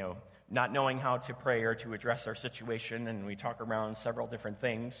 not knowing how to pray or to address our situation, and we talk around several different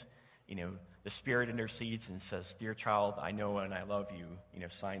things. The Spirit intercedes and says, dear child, I know and I love you,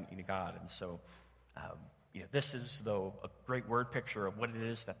 sign God. And so, this is, though, a great word picture of what it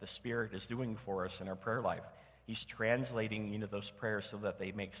is that the Spirit is doing for us in our prayer life. He's translating, those prayers so that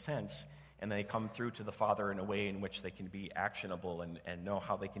they make sense, and they come through to the Father in a way in which they can be actionable and know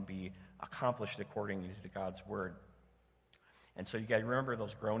how they can be accomplished according to God's Word. And so you guys remember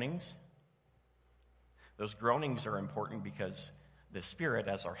those groanings? Those groanings are important because the Spirit,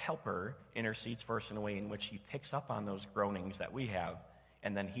 as our helper, intercedes for us in a way in which he picks up on those groanings that we have,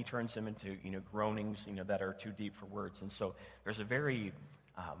 and then he turns them into, groanings, that are too deep for words. And so there's a very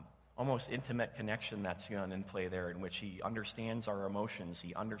almost intimate connection that's in play there, in which he understands our emotions.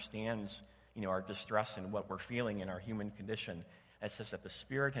 He understands, our distress and what we're feeling in our human condition. And it says that the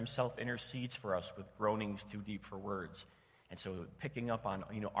Spirit himself intercedes for us with groanings too deep for words. And so picking up on,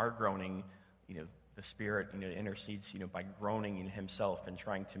 our groaning, the Spirit, intercedes, by groaning in himself and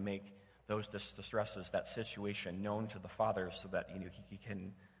trying to make those distresses, that situation, known to the Father so that, he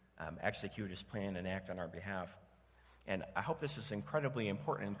can execute his plan and act on our behalf. And I hope this is incredibly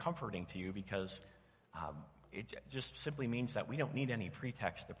important and comforting to you, because it just simply means that we don't need any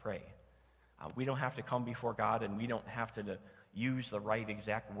pretext to pray. We don't have to come before God, and we don't have to use the right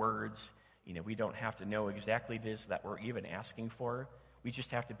exact words. We don't have to know exactly this that we're even asking for. We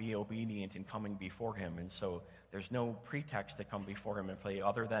just have to be obedient in coming before him. And so there's no pretext to come before him and pray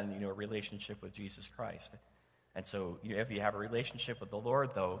other than, a relationship with Jesus Christ. And so if you have a relationship with the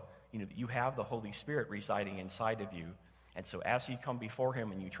Lord, though, you have the Holy Spirit residing inside of you. And so as you come before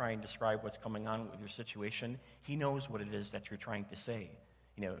him and you try and describe what's going on with your situation, he knows what it is that you're trying to say.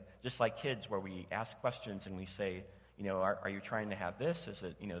 Just like kids where we ask questions and we say, are you trying to have this? Is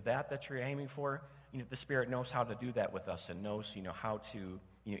it, that you're aiming for? The Spirit knows how to do that with us and knows, how to,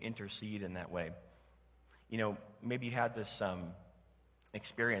 intercede in that way. Maybe you had this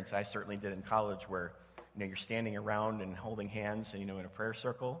experience, I certainly did in college, where, you're standing around and holding hands, in a prayer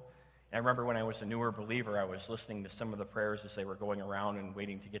circle. And I remember when I was a newer believer, I was listening to some of the prayers as they were going around and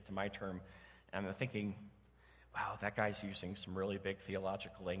waiting to get to my turn. And I'm thinking, wow, that guy's using some really big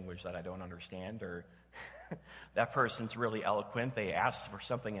theological language that I don't understand, or that person's really eloquent. They asked for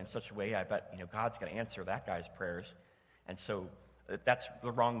something in such a way, I bet, God's going to answer that guy's prayers. And so that's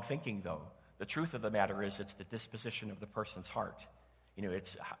the wrong thinking, though. The truth of the matter is it's the disposition of the person's heart.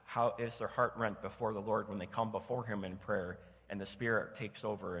 It's how is their heart rent before the Lord when they come before him in prayer, and the Spirit takes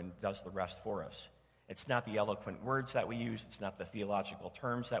over and does the rest for us. It's not the eloquent words that we use. It's not the theological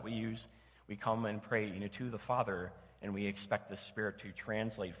terms that we use. We come and pray, to the Father, and we expect the Spirit to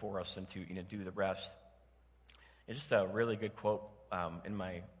translate for us and to, do the rest. It's just a really good quote in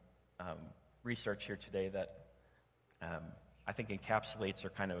my research here today that I think encapsulates or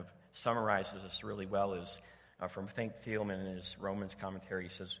kind of summarizes this really well. Is from Frank Thielman in his Romans commentary. He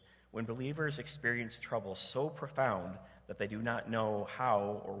says, "When believers experience trouble so profound that they do not know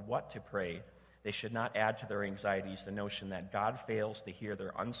how or what to pray, they should not add to their anxieties the notion that God fails to hear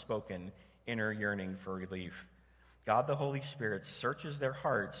their unspoken inner yearning for relief. God the Holy Spirit searches their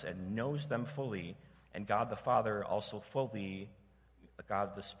hearts and knows them fully, and God the Father also fully,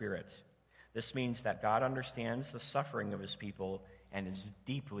 God the Spirit. This means that God understands the suffering of his people and is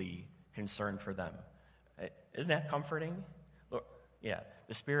deeply concerned for them." Isn't that comforting? Lord, yeah,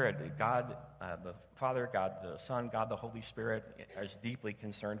 the Spirit, God the Father, God the Son, God the Holy Spirit is deeply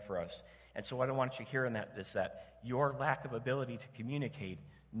concerned for us. And so what I want you to hear in that is that your lack of ability to communicate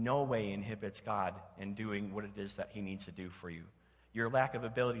no way inhibits God in doing what it is that he needs to do for you. Your lack of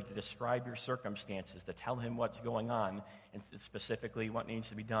ability to describe your circumstances, to tell him what's going on, and specifically what needs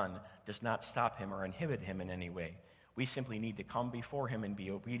to be done, does not stop him or inhibit him in any way. We simply need to come before him and be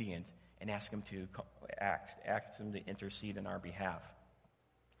obedient and ask him to ask him to intercede in our behalf.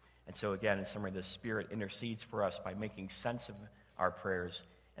 And so again, in summary, the Spirit intercedes for us by making sense of our prayers,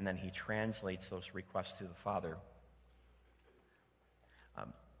 and then he translates those requests to the Father.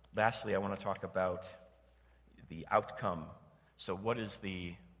 Lastly, I want to talk about the outcome. So what is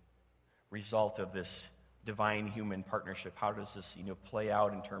the result of this divine-human partnership? How does this, play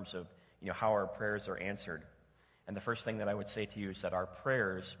out in terms of, how our prayers are answered? And the first thing that I would say to you is that our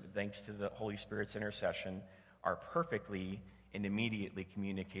prayers, thanks to the Holy Spirit's intercession, are perfectly and immediately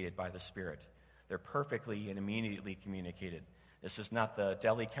communicated by the Spirit. They're perfectly and immediately communicated. This is not the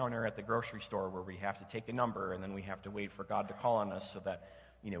deli counter at the grocery store where we have to take a number and then we have to wait for God to call on us so that,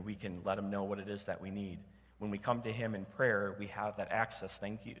 we can let him know what it is that we need. When we come to him in prayer, we have that access,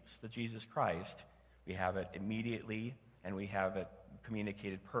 thanks to Jesus Christ. We have it immediately, and we have it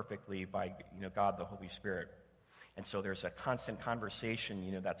communicated perfectly by, God the Holy Spirit. And so there's a constant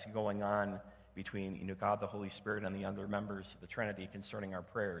conversation, that's going on between, God the Holy Spirit and the other members of the Trinity concerning our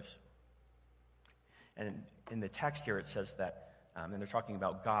prayers. And in the text here it says that, and they're talking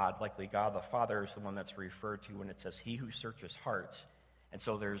about God, likely God the Father is the one that's referred to when it says, he who searches hearts. And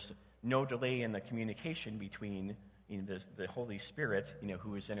so there's no delay in the communication between the Holy Spirit,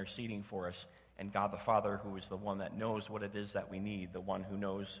 who is interceding for us, and God the Father, who is the one that knows what it is that we need, the one who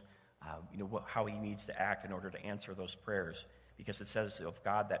knows how he needs to act in order to answer those prayers. Because it says of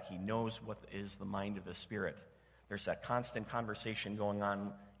God that he knows what is the mind of the Spirit. There's that constant conversation going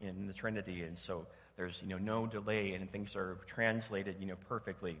on in the Trinity, and so there's no delay, and things are translated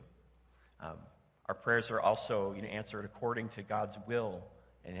perfectly. Our prayers are also answered according to God's will,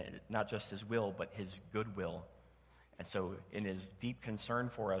 and not just his will, but his good will. And so in his deep concern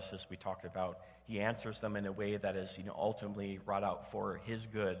for us, as we talked about, he answers them in a way that is ultimately wrought out for his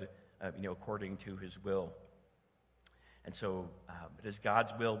good, according to his will. And so it is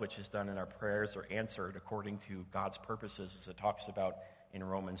God's will which is done, and our prayers are answered according to God's purposes, as it talks about in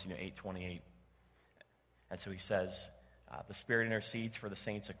Romans 8:28. And so he says, the Spirit intercedes for the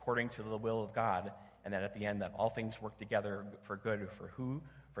saints according to the will of God, and that at the end that all things work together for good for who?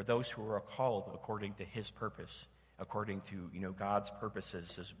 For those who are called according to his purpose, according to God's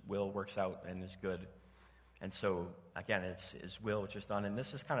purposes. His will works out and is good. And so again, it's his will which is done, and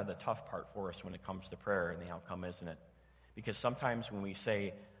this is kind of the tough part for us when it comes to prayer and the outcome, isn't it? Because sometimes when we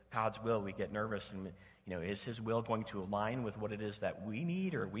say God's will, we get nervous, and is his will going to align with what it is that we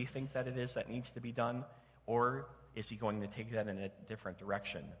need, or we think that it is that needs to be done, or is he going to take that in a different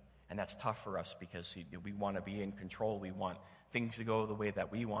direction? And that's tough for us because we want to be in control. We want things to go the way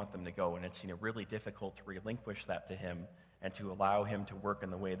that we want them to go. And it's really difficult to relinquish that to him and to allow him to work in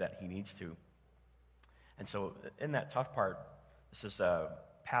the way that he needs to. And so in that tough part, this is a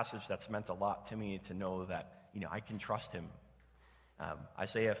passage that's meant a lot to me to know that, I can trust him.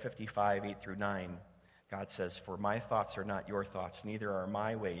 Isaiah 55, 8 through 9, God says, "For my thoughts are not your thoughts, neither are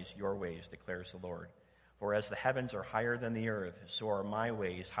my ways your ways, declares the Lord. For as the heavens are higher than the earth, so are my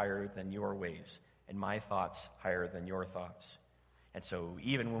ways higher than your ways, and my thoughts higher than your thoughts." And so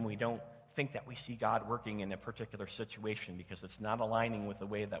even when we don't think that we see God working in a particular situation because it's not aligning with the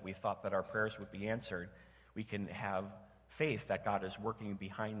way that we thought that our prayers would be answered, we can have faith that God is working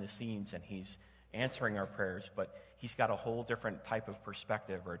behind the scenes and he's answering our prayers, but he's got a whole different type of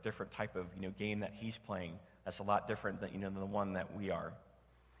perspective or a different type of game that he's playing that's a lot different than than the one that we are.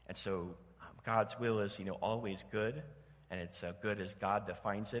 And so God's will is always good, and it's good as God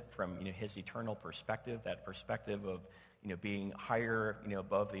defines it from his eternal perspective, that perspective of being higher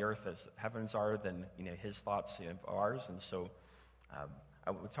above the earth as heavens are than his thoughts of ours. And so I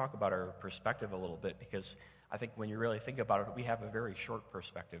would talk about our perspective a little bit, because I think when you really think about it, we have a very short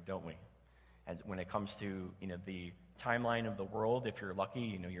perspective, don't we? And when it comes to the timeline of the world, if you're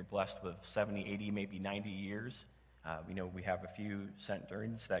lucky, you're blessed with 70, 80, maybe 90 years. We have a few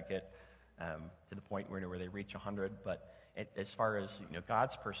centurions that get to the point where they reach 100. But as far as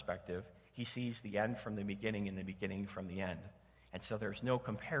God's perspective, he sees the end from the beginning and the beginning from the end. And so there's no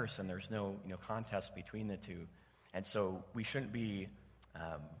comparison. There's no contest between the two. And so we shouldn't be,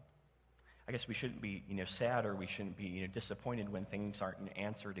 we shouldn't be sad, or we shouldn't be disappointed when things aren't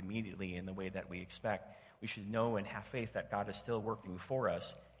answered immediately in the way that we expect. We should know and have faith that God is still working for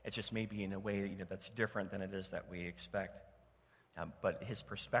us. It just may be in a way that's different than it is that we expect. But his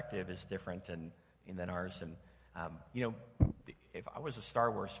perspective is different than ours. And if I was a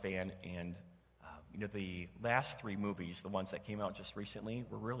Star Wars fan, and the last 3 movies, the ones that came out just recently,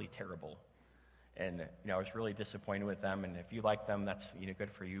 were really terrible. And I was really disappointed with them. And if you like them, that's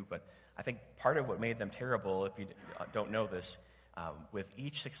good for you. But I think part of what made them terrible, if you don't know this, with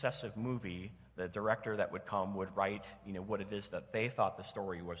each successive movie, the director that would come would write what it is that they thought the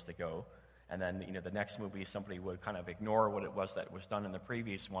story was to go. And then the next movie, somebody would kind of ignore what it was that was done in the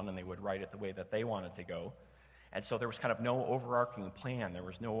previous one, and they would write it the way that they wanted to go. And so there was kind of no overarching plan. There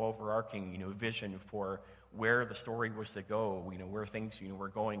was no overarching vision for where the story was to go, where things were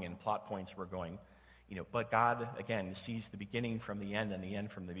going and plot points were going. But God, again, sees the beginning from the end and the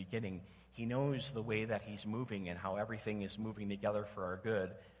end from the beginning. He knows the way that he's moving and how everything is moving together for our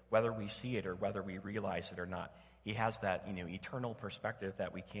good, whether we see it or whether we realize it or not. He has that eternal perspective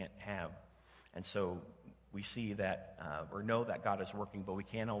that we can't have. And so we see that, or know that God is working, but we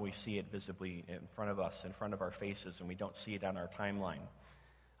can't always see it visibly in front of us, in front of our faces, and we don't see it on our timeline.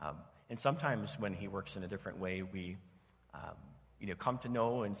 And sometimes when he works in a different way, we come to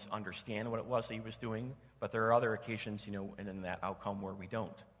know and understand what it was that he was doing, but there are other occasions, and in that outcome where we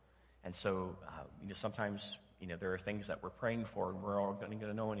don't. And so, sometimes, there are things that we're praying for, and we're all going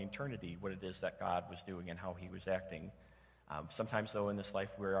to know in eternity what it is that God was doing and how he was acting. Sometimes, though, in this life,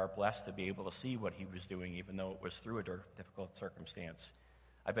 we are blessed to be able to see what he was doing, even though it was through a difficult circumstance.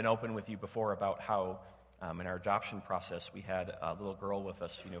 I've been open with you before about how in our adoption process, we had a little girl with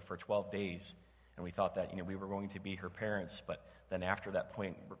us, for 12 days, and we thought that, we were going to be her parents, but then after that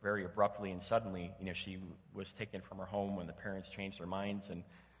point, very abruptly and suddenly, she was taken from her home when the parents changed their minds. And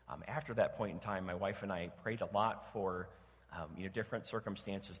after that point in time, my wife and I prayed a lot for, different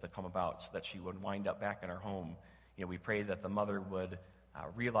circumstances that come about so that she would wind up back in our home. We prayed that the mother would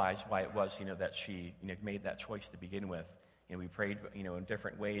realize why it was, that she, made that choice to begin with. We prayed, in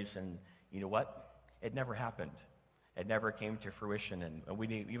different ways, and you know what? It never happened. It never came to fruition, and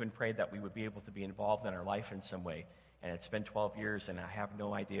we even prayed that we would be able to be involved in her life in some way. And it's been 12 years, and I have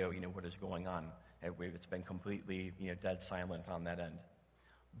no idea, what is going on. It's been completely, dead silent on that end.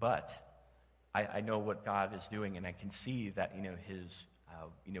 But I know what God is doing, and I can see that, his,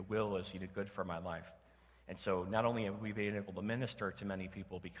 will is, good for my life. And so not only have we been able to minister to many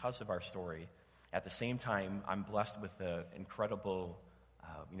people because of our story, at the same time, I'm blessed with the incredible,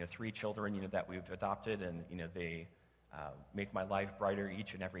 3 children, that we've adopted, and, they make my life brighter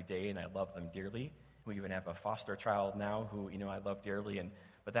each and every day, and I love them dearly. We even have a foster child now who, I love dearly,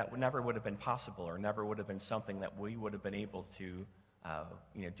 but that never would have been possible, or never would have been something that we would have been able to,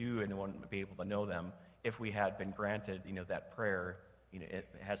 do, and wouldn't be able to know them if we had been granted, that prayer,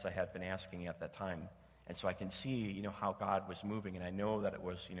 as I had been asking at that time. And so I can see, how God was moving, and I know that it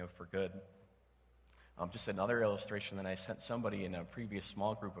was, for good. Just another illustration that I sent somebody in a previous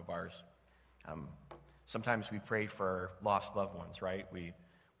small group of ours. Sometimes we pray for lost loved ones, right? We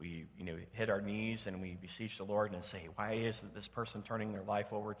we hit our knees and we beseech the Lord and say, why isn't this person turning their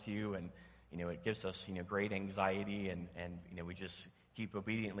life over to you? And it gives us great anxiety, and we just keep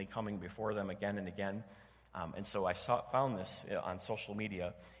obediently coming before them again and again. And so I found this on social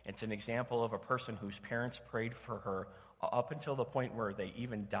media. It's an example of a person whose parents prayed for her up until the point where they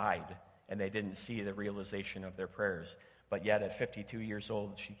even died, and they didn't see the realization of their prayers. But yet at 52 years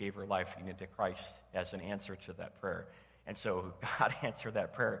old, she gave her life to Christ as an answer to that prayer. And so God answered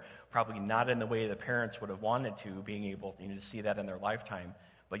that prayer, probably not in the way the parents would have wanted to, being able to see that in their lifetime.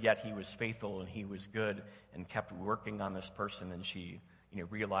 But yet he was faithful and he was good and kept working on this person, and she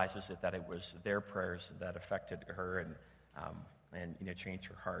realizes that it was their prayers that affected her and changed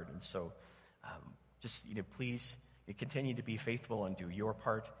her heart. And so just please continue to be faithful and do your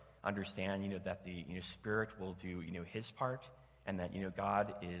part. Understand that the Spirit will do his part, and that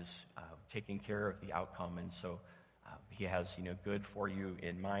God is taking care of the outcome. And so he has good for you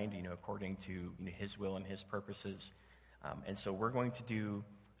in mind, according to his will and his purposes. And so we're going to do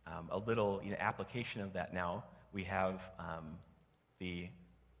a little application of that now. We have the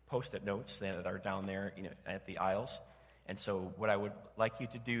Post-it notes that are down there at the aisles. And so what I would like you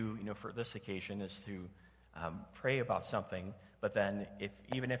to do for this occasion is to pray about something, but then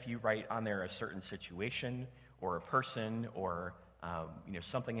even if you write on there a certain situation or a person or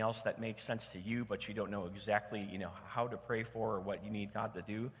something else that makes sense to you, but you don't know exactly how to pray for or what you need God to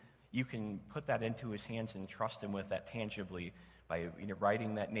do, you can put that into his hands and trust him with that tangibly by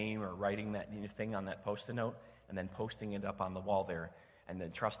writing that name or writing that thing on that Post-it note and then posting it up on the wall there, and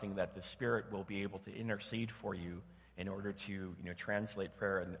then trusting that the Spirit will be able to intercede for you in order to translate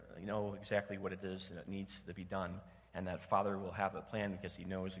prayer and know exactly what it is that needs to be done, and that Father will have a plan because he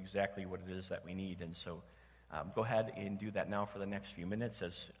knows exactly what it is that we need. And so go ahead and do that now for the next few minutes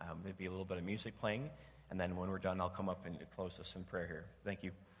as there'll be a little bit of music playing, and then when we're done, I'll come up and close us in prayer here. Thank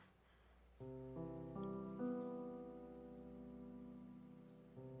you.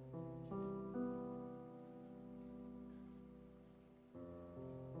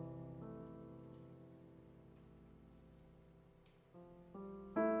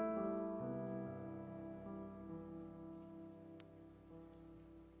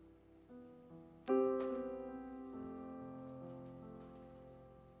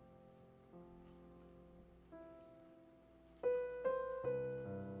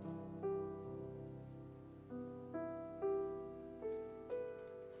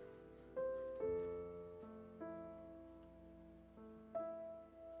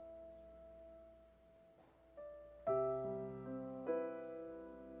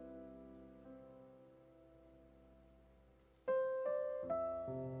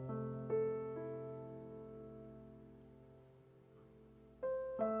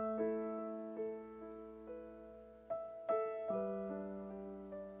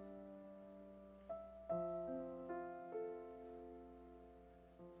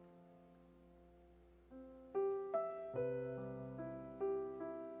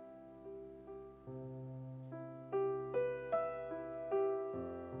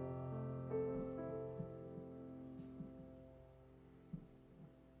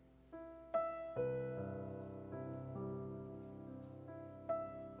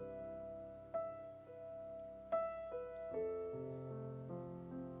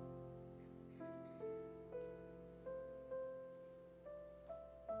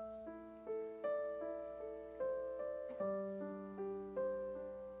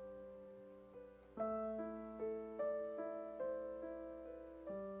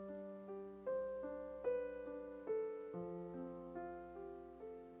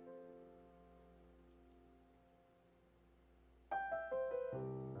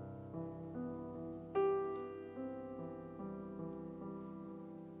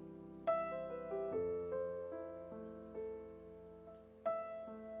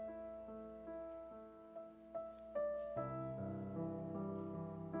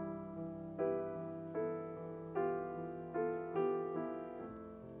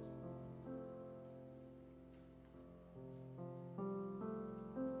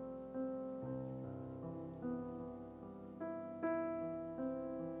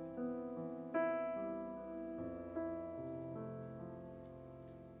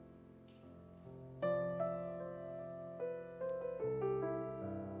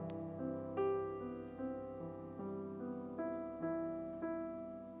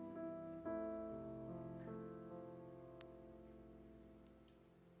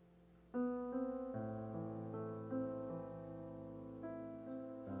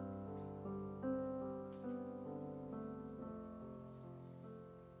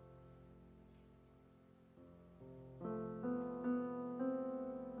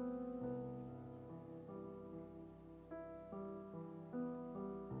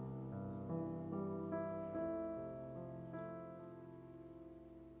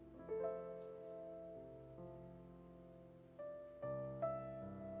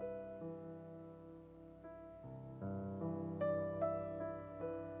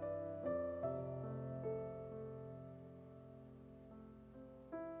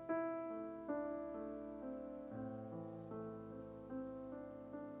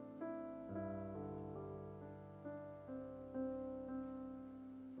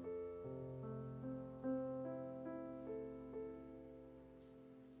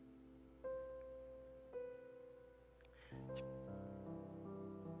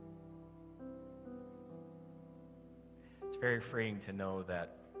 it's very freeing to know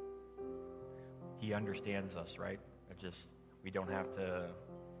that He understands us, right? We don't have to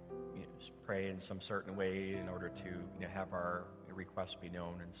pray in some certain way in order to have our requests be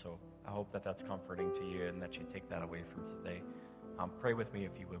known. And so I hope that that's comforting to you and that you take that away from today. Pray with me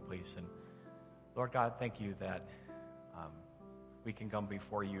if you would, please. And Lord God, thank you that we can come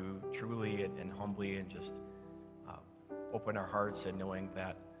before you truly and humbly and just open our hearts and knowing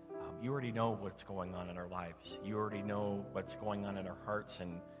that you already know what's going on in our lives. You already know what's going on in our hearts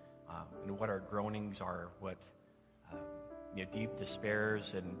and what our groanings are, what deep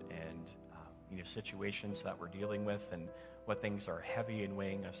despairs and situations that we're dealing with, and what things are heavy and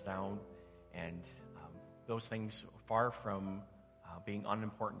weighing us down. And those things, far from being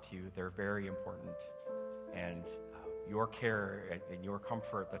unimportant to you, they're very important. And your care and your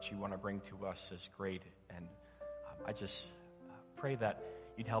comfort that you want to bring to us is great. And I just pray that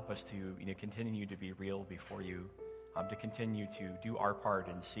you'd help us to continue to be real before you, to continue to do our part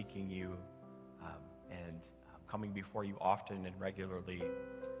in seeking you and coming before you often and regularly,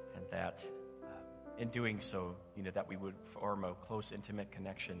 and that in doing so, that we would form a close, intimate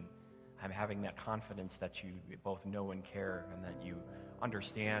connection. I'm having that confidence that you both know and care, and that you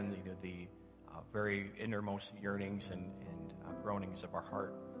understand, the very innermost yearnings and groanings of our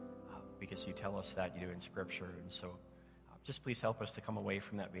heart, because you tell us that, in Scripture. And so, just please help us to come away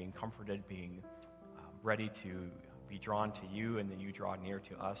from that being comforted, being ready to be drawn to you, and that you draw near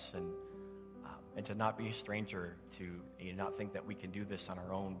to us, and to not be a stranger to not think that we can do this on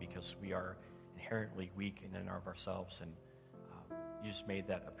our own, because we are inherently weak in and of ourselves. And you just made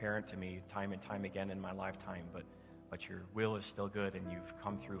that apparent to me time and time again in my lifetime, but your will is still good, and you've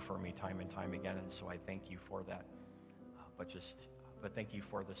come through for me time and time again, and so I thank you for that. But thank you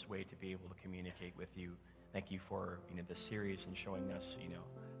for this way to be able to communicate with you. Thank you for this series and showing us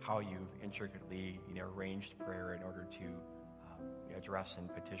how you've intricately arranged prayer in order to address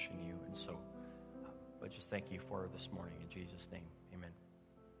and petition you. And so, but just thank you for this morning in Jesus' name, amen.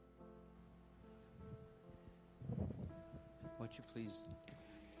 Won't you please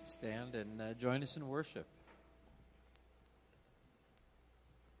stand and join us in worship?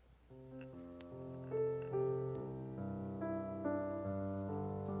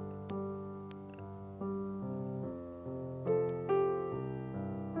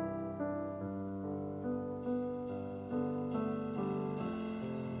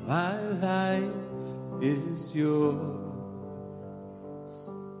 My life is yours,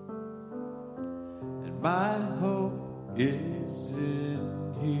 and my hope is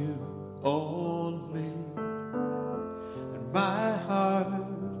in you only, and my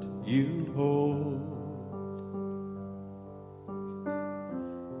heart you hold,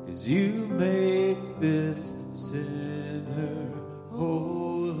 'cause you make this sinner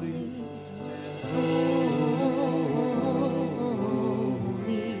holy and holy.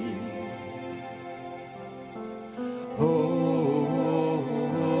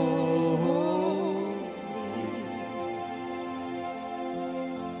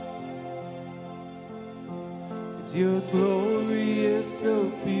 Your glory is so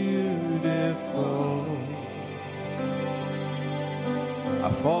beautiful.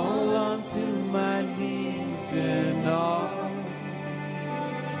 I fall onto my knees in awe,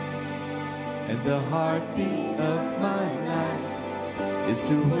 and the heartbeat of my life is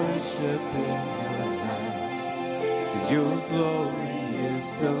to worship in your light, 'cause your glory is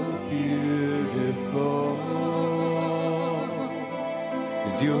so beautiful,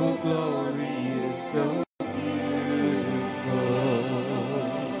 'cause your glory is so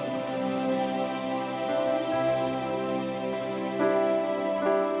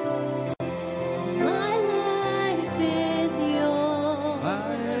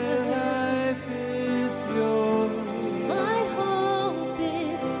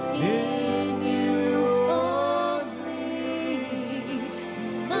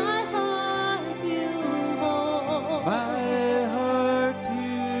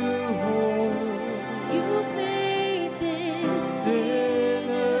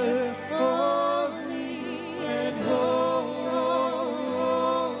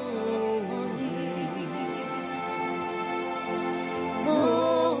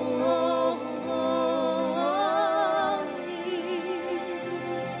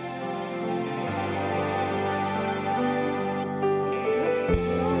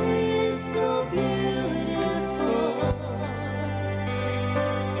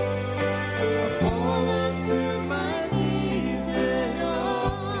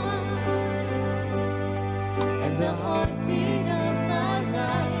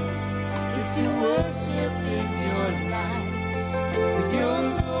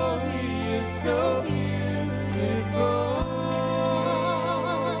your glory is so beautiful.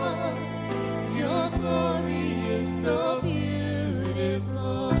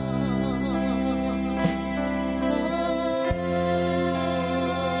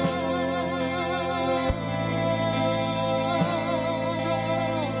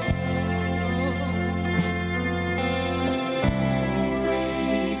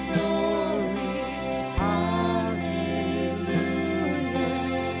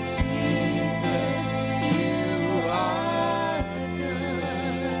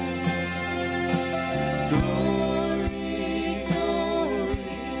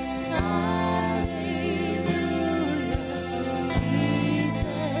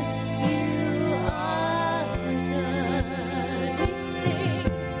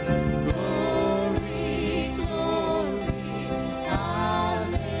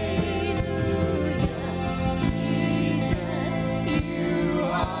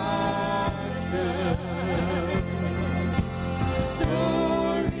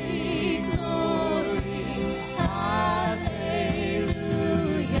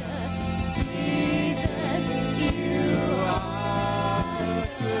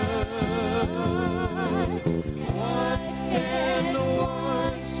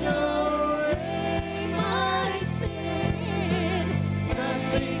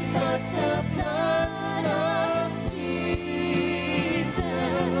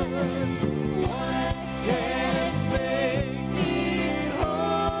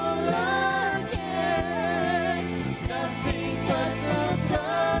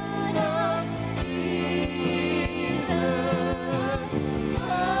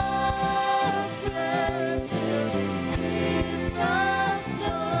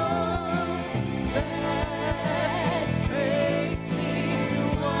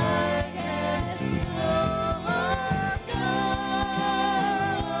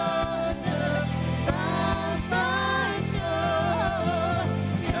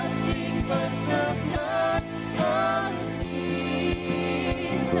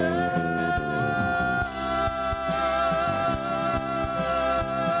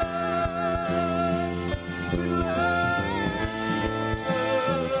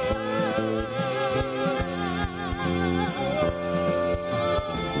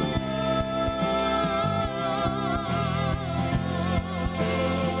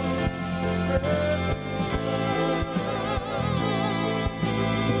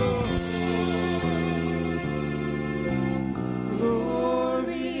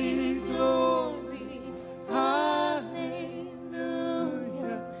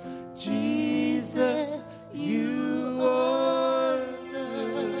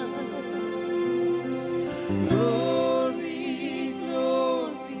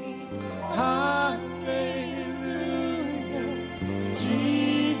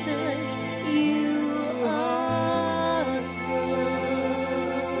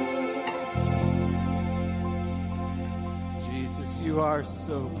 you are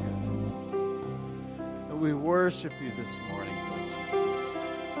so good. And we worship you this morning, Lord Jesus.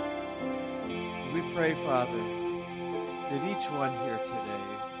 We pray, Father, that each one here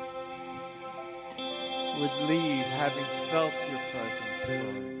today would leave having felt your presence,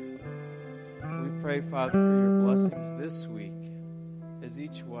 Lord. We pray, Father, for your blessings this week as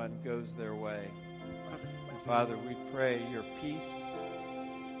each one goes their way. And Father, we pray your peace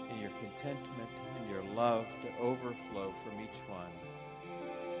and your contentment and your love to overflow from each one.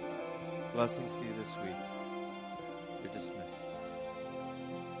 Blessings to you this week. You're dismissed.